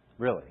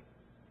 really,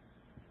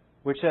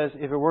 which says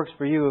if it works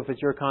for you, if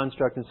it's your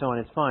construct and so on,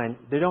 it's fine.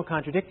 They don't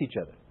contradict each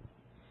other.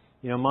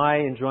 You know, my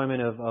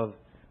enjoyment of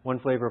one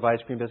flavor of ice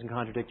cream doesn't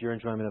contradict your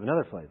enjoyment of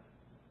another flavor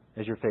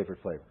as your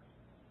favorite flavor.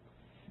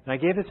 And I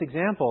gave this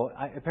example.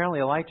 Apparently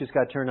a light just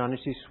got turned on and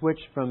she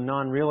switched from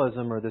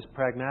non-realism or this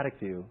pragmatic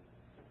view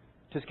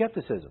to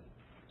skepticism.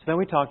 So then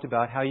we talked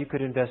about how you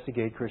could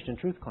investigate Christian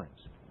truth claims.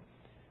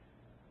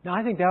 Now,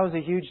 I think that was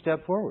a huge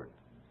step forward.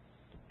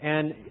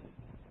 And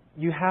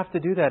you have to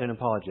do that in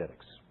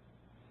apologetics.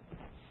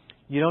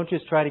 You don't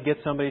just try to get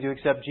somebody to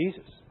accept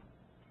Jesus.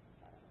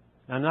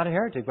 I'm not a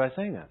heretic by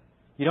saying that.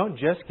 You don't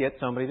just get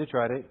somebody to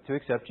try to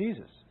accept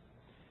Jesus.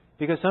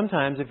 Because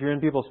sometimes if you're in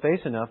people's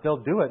face enough,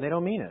 they'll do it and they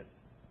don't mean it,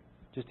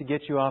 just to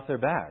get you off their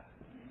back.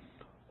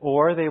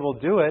 Or they will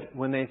do it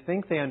when they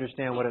think they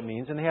understand what it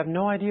means and they have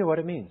no idea what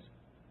it means.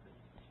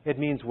 It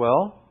means,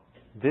 well,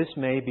 this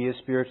may be a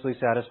spiritually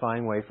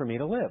satisfying way for me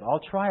to live.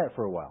 I'll try it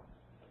for a while.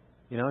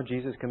 You know,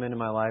 Jesus come into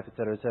my life,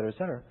 etc., etc.,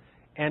 etc.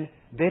 And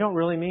they don't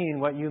really mean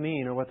what you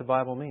mean or what the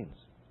Bible means.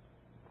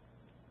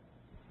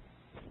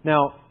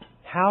 Now,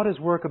 how does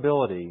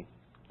workability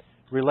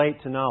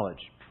relate to knowledge?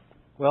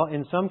 Well,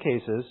 in some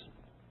cases,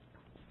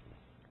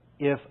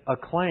 if a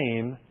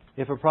claim,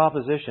 if a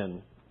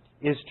proposition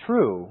is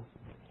true,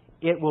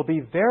 it will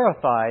be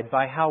verified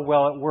by how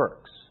well it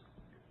works.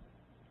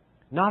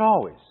 Not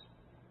always,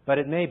 but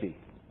it may be.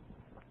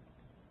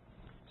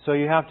 So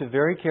you have to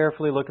very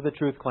carefully look at the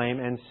truth claim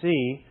and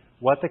see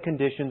what the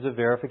conditions of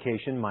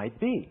verification might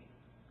be.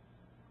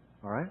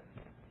 All right?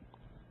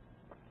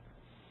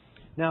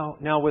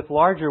 Now, with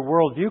larger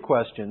worldview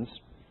questions,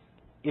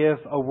 if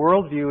a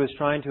worldview is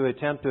trying to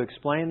attempt to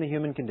explain the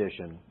human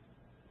condition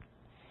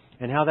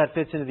and how that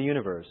fits into the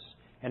universe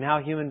and how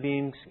human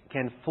beings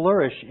can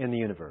flourish in the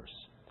universe.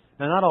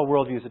 Now, not all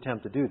worldviews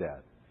attempt to do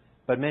that,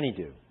 but many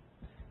do.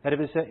 That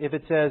if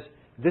it says,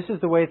 this is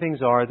the way things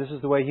are, this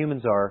is the way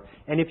humans are,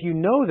 and if you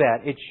know that,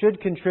 it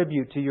should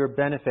contribute to your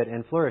benefit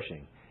and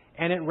flourishing.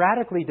 And it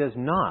radically does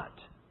not.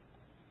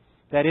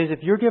 That is, if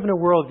you're given a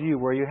worldview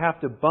where you have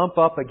to bump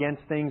up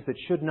against things that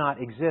should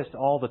not exist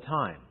all the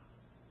time,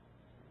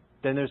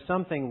 then there's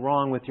something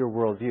wrong with your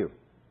worldview.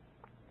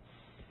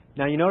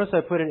 Now, you notice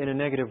I put it in a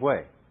negative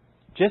way.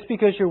 Just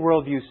because your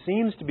worldview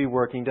seems to be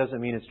working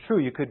doesn't mean it's true.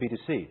 You could be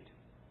deceived.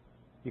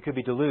 You could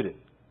be deluded.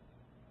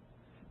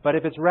 But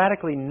if it's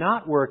radically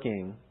not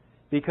working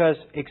because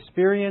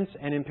experience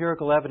and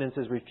empirical evidence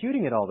is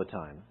refuting it all the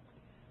time,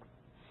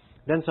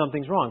 then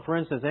something's wrong. For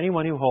instance,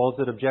 anyone who holds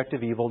that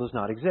objective evil does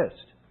not exist.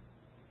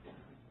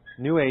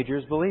 New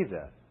Agers believe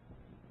that.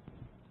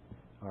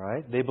 All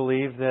right? They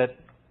believe that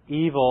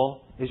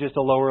evil is just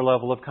a lower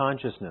level of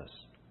consciousness.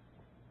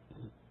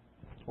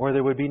 Or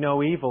there would be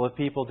no evil if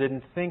people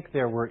didn't think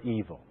there were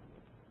evil.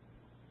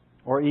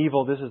 Or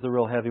evil, this is the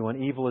real heavy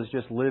one, evil is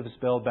just live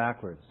spelled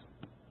backwards.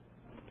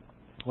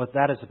 What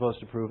that is supposed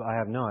to prove, I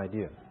have no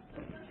idea.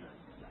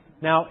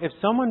 Now, if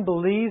someone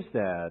believes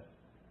that,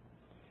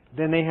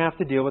 then they have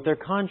to deal with their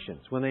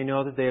conscience when they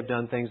know that they have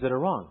done things that are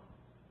wrong.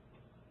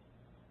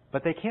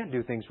 But they can't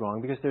do things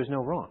wrong because there's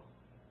no wrong.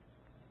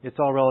 It's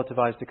all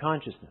relativized to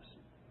consciousness.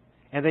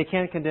 And they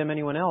can't condemn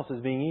anyone else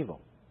as being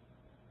evil,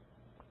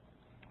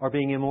 or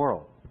being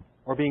immoral,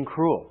 or being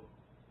cruel,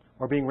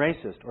 or being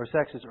racist, or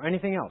sexist, or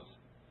anything else.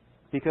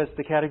 Because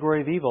the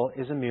category of evil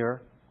is a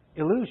mere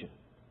illusion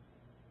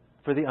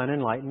for the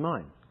unenlightened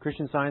mind.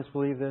 Christian Science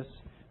believe this.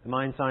 The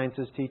mind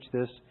sciences teach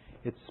this.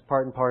 It's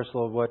part and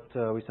parcel of what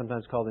we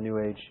sometimes call the New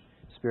Age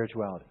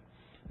spirituality.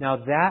 Now,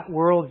 that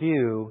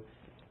worldview,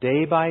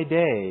 day by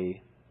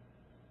day,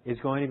 is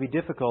going to be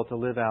difficult to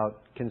live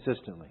out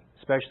consistently,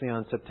 especially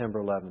on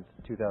September 11th,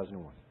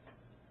 2001.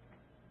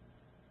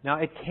 Now,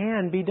 it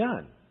can be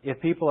done. If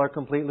people are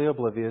completely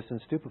oblivious and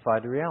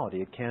stupefied to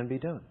reality, it can be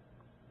done.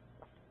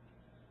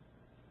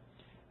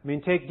 I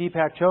mean, take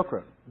Deepak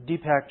Chopra.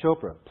 Deepak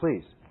Chopra,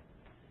 please.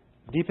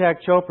 Deepak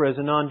Chopra is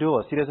a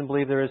non-dualist. He doesn't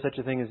believe there is such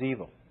a thing as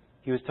evil.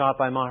 He was taught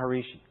by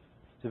Maharishi.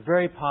 He's a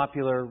very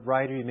popular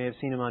writer. You may have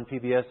seen him on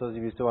PBS, those of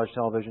you who still watch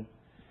television.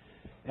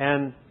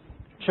 And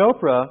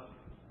Chopra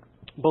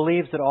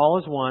believes that all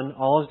is one,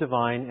 all is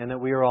divine, and that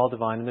we are all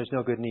divine, and there's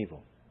no good and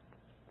evil.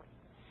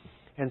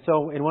 And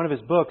so in one of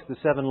his books, The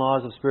 7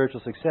 Laws of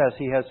Spiritual Success,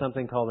 he has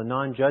something called a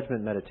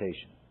non-judgment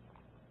meditation,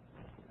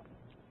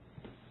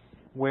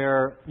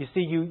 where, you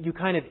see, you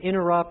kind of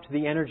interrupt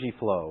the energy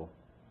flow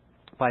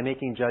by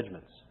making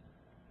judgments.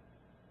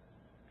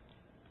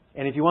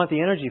 And if you want the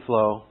energy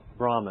flow,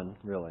 Brahman,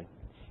 really,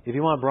 if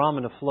you want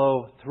Brahman to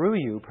flow through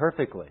you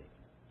perfectly,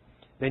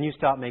 then you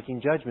stop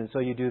making judgments, so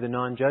you do the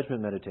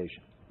non-judgment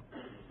meditation.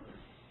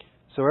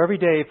 So every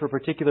day for a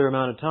particular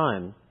amount of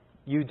time,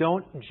 you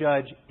don't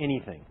judge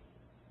anything.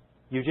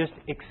 You just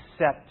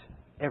accept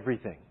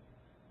everything.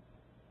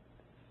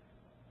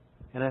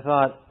 And I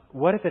thought,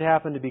 what if it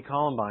happened to be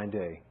Columbine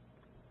Day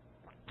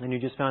and you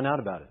just found out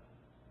about it?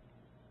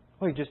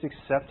 Well, you just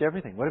accept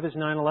everything. What if it's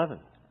 9/11?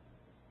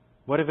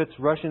 What if it's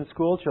Russian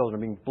school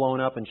children being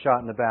blown up and shot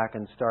in the back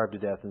and starved to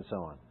death and so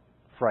on,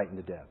 frightened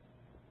to death?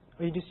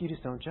 Well, you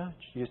just don't judge.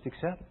 You just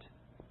accept.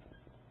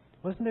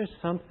 Wasn't there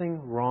something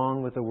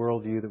wrong with the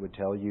worldview that would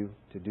tell you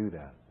to do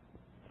that?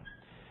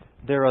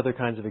 There are other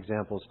kinds of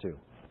examples too.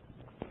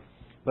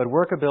 But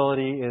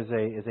workability is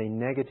a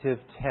negative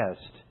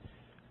test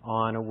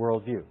on a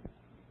worldview.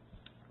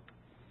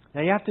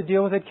 Now you have to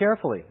deal with it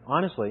carefully,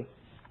 honestly,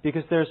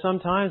 because there are some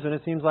times when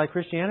it seems like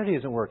Christianity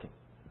isn't working.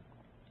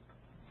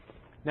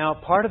 Now,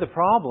 part of the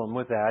problem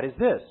with that is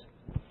this.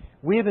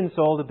 We have been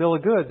sold a bill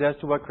of goods as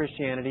to what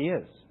Christianity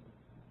is.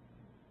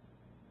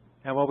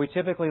 And what we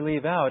typically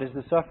leave out is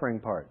the suffering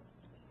part.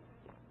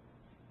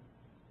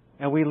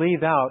 And we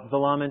leave out the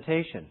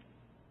lamentation,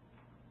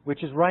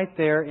 which is right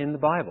there in the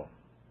Bible.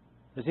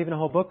 There's even a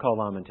whole book called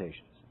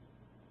Lamentations.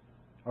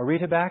 Or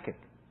read Habakkuk.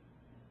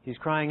 He's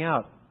crying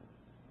out,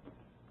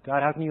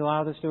 God, how can you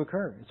allow this to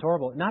occur? It's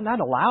horrible. Not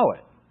allow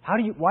it.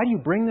 Why do you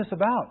bring this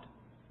about?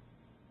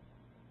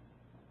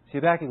 See,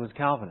 Habakkuk was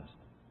Calvinist.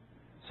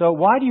 So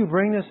why do you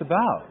bring this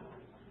about?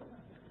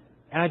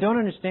 And I don't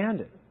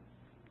understand it.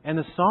 And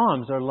the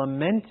Psalms are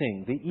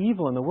lamenting the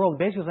evil in the world,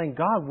 basically saying,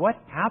 God, what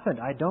happened?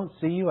 I don't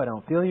see you. I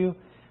don't feel you.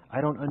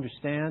 I don't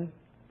understand.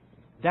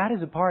 That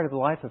is a part of the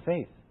life of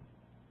faith.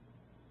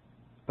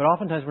 But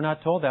oftentimes we're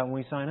not told that when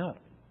we sign up.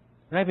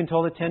 We're not even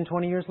told it 10,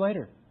 20 years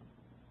later.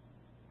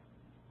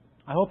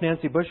 I hope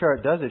Nancy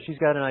Bushart does it. She's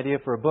got an idea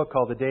for a book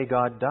called The Day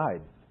God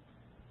Died.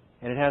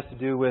 And it has to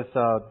do with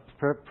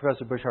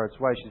Professor Bushart's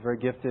wife. She's very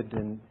gifted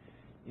in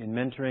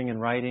mentoring and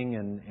writing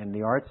and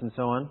the arts and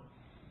so on.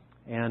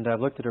 And I've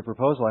looked at her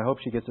proposal. I hope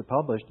she gets it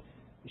published.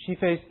 She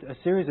faced a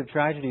series of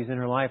tragedies in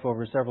her life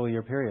over a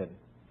several-year period.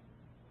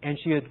 And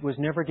she was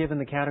never given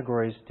the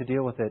categories to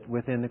deal with it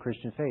within the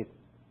Christian faith,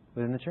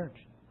 within the church.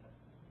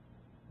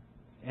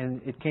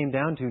 And it came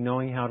down to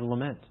knowing how to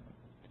lament,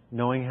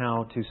 knowing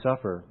how to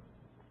suffer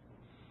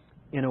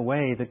in a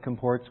way that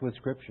comports with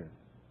Scripture,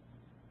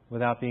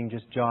 without being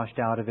just joshed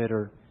out of it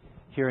or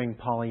hearing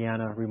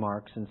Pollyanna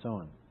remarks and so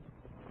on.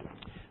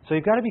 So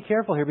you've got to be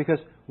careful here, because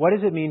what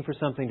does it mean for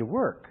something to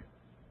work?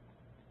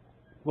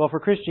 Well,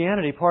 for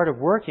Christianity, part of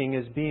working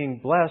is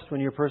being blessed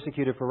when you're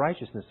persecuted for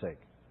righteousness' sake.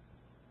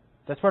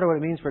 That's part of what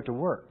it means for it to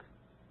work.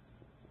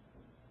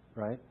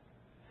 Right?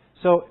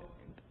 So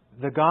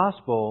the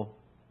gospel,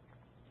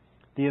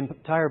 the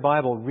entire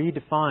Bible,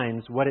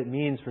 redefines what it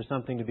means for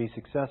something to be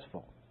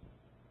successful.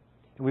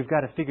 And we've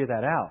got to figure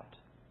that out.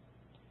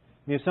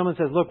 I mean, if someone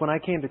says, look, when I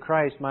came to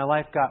Christ, my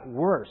life got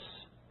worse,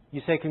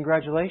 you say,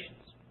 congratulations.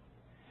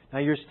 Now,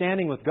 your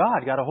standing with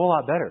God got a whole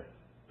lot better.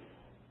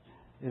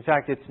 In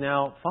fact, it's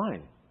now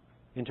fine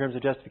in terms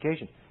of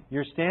justification.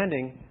 Your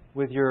standing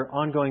with your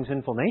ongoing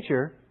sinful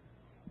nature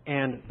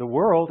and the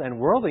world and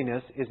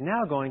worldliness is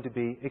now going to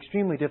be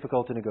extremely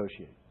difficult to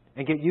negotiate.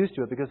 And get used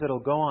to it, because it'll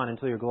go on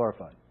until you're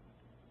glorified.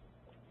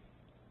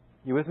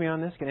 You with me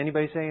on this? Can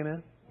anybody say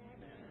amen?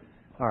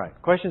 All right.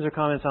 Questions or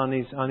comments on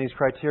these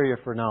criteria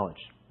for knowledge?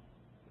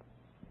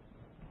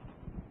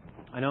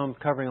 I know I'm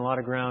covering a lot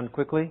of ground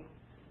quickly,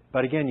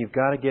 but again, you've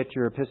got to get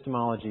your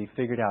epistemology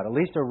figured out, at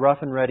least a rough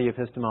and ready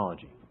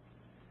epistemology.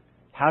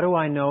 How do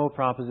I know a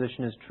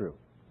proposition is true?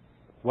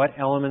 What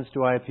elements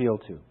do I appeal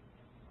to?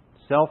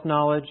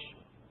 Self-knowledge,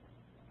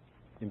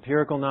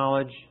 empirical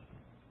knowledge,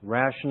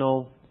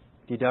 rational,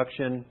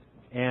 deduction,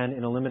 and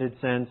in a limited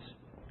sense,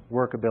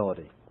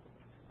 workability.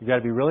 You've got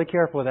to be really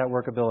careful with that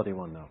workability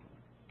one, though,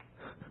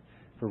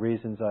 for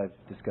reasons I've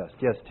discussed.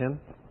 Yes, Tim?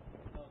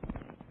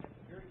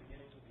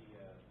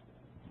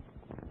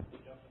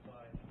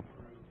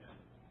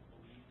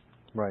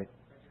 Right.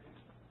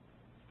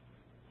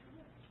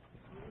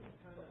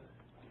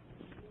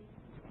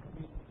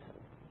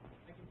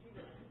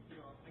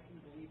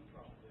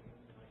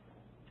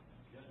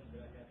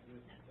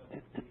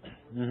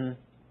 Mm-hmm.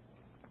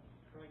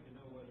 Trying to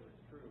know whether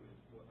it's true is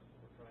what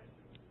we're trying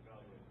to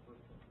evaluate in the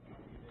first place.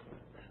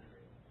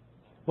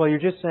 Well, you're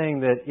just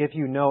saying that if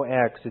you know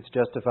X, it's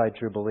justified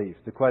true belief.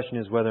 The question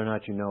is whether or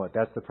not you know it.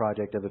 That's the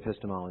project of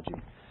epistemology.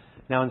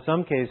 Now, in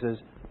some cases,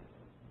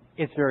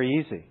 it's very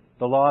easy.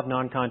 The law of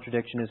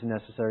non-contradiction is a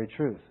necessary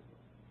truth.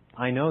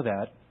 I know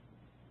that,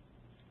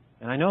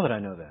 and I know that I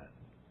know that.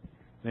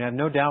 I mean, I have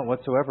no doubt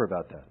whatsoever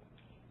about that.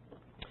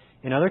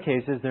 In other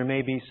cases, there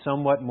may be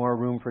somewhat more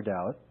room for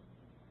doubt,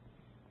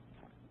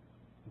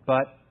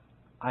 but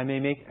I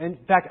may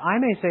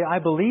say, I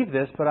believe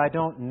this, but I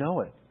don't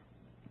know it.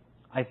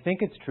 I think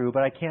it's true,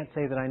 but I can't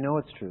say that I know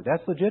it's true.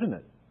 That's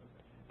legitimate.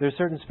 There are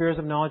certain spheres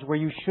of knowledge where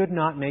you should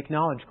not make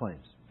knowledge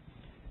claims.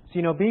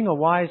 So, being a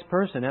wise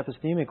person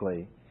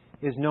epistemically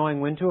is knowing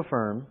when to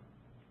affirm,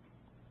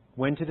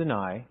 when to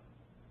deny,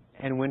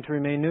 and when to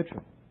remain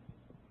neutral.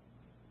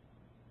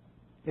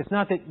 It's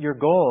not that your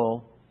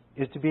goal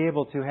is to be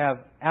able to have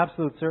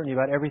absolute certainty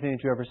about everything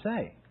that you ever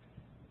say.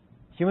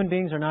 Human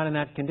beings are not in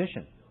that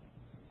condition.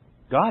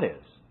 God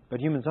is, but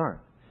humans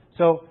aren't.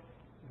 So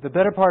the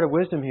better part of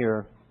wisdom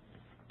here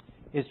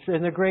is,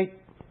 and the great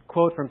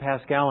quote from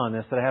Pascal on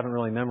this that I haven't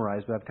really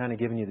memorized, but I've kind of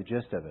given you the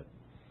gist of it.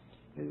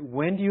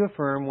 When do you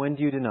affirm? When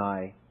do you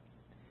deny?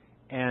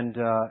 And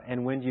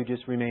when do you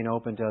just remain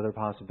open to other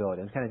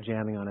possibilities? I'm kind of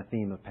jamming on a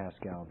theme of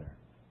Pascal there.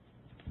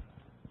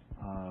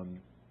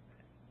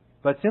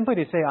 But simply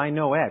to say I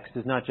know X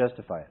does not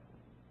justify it.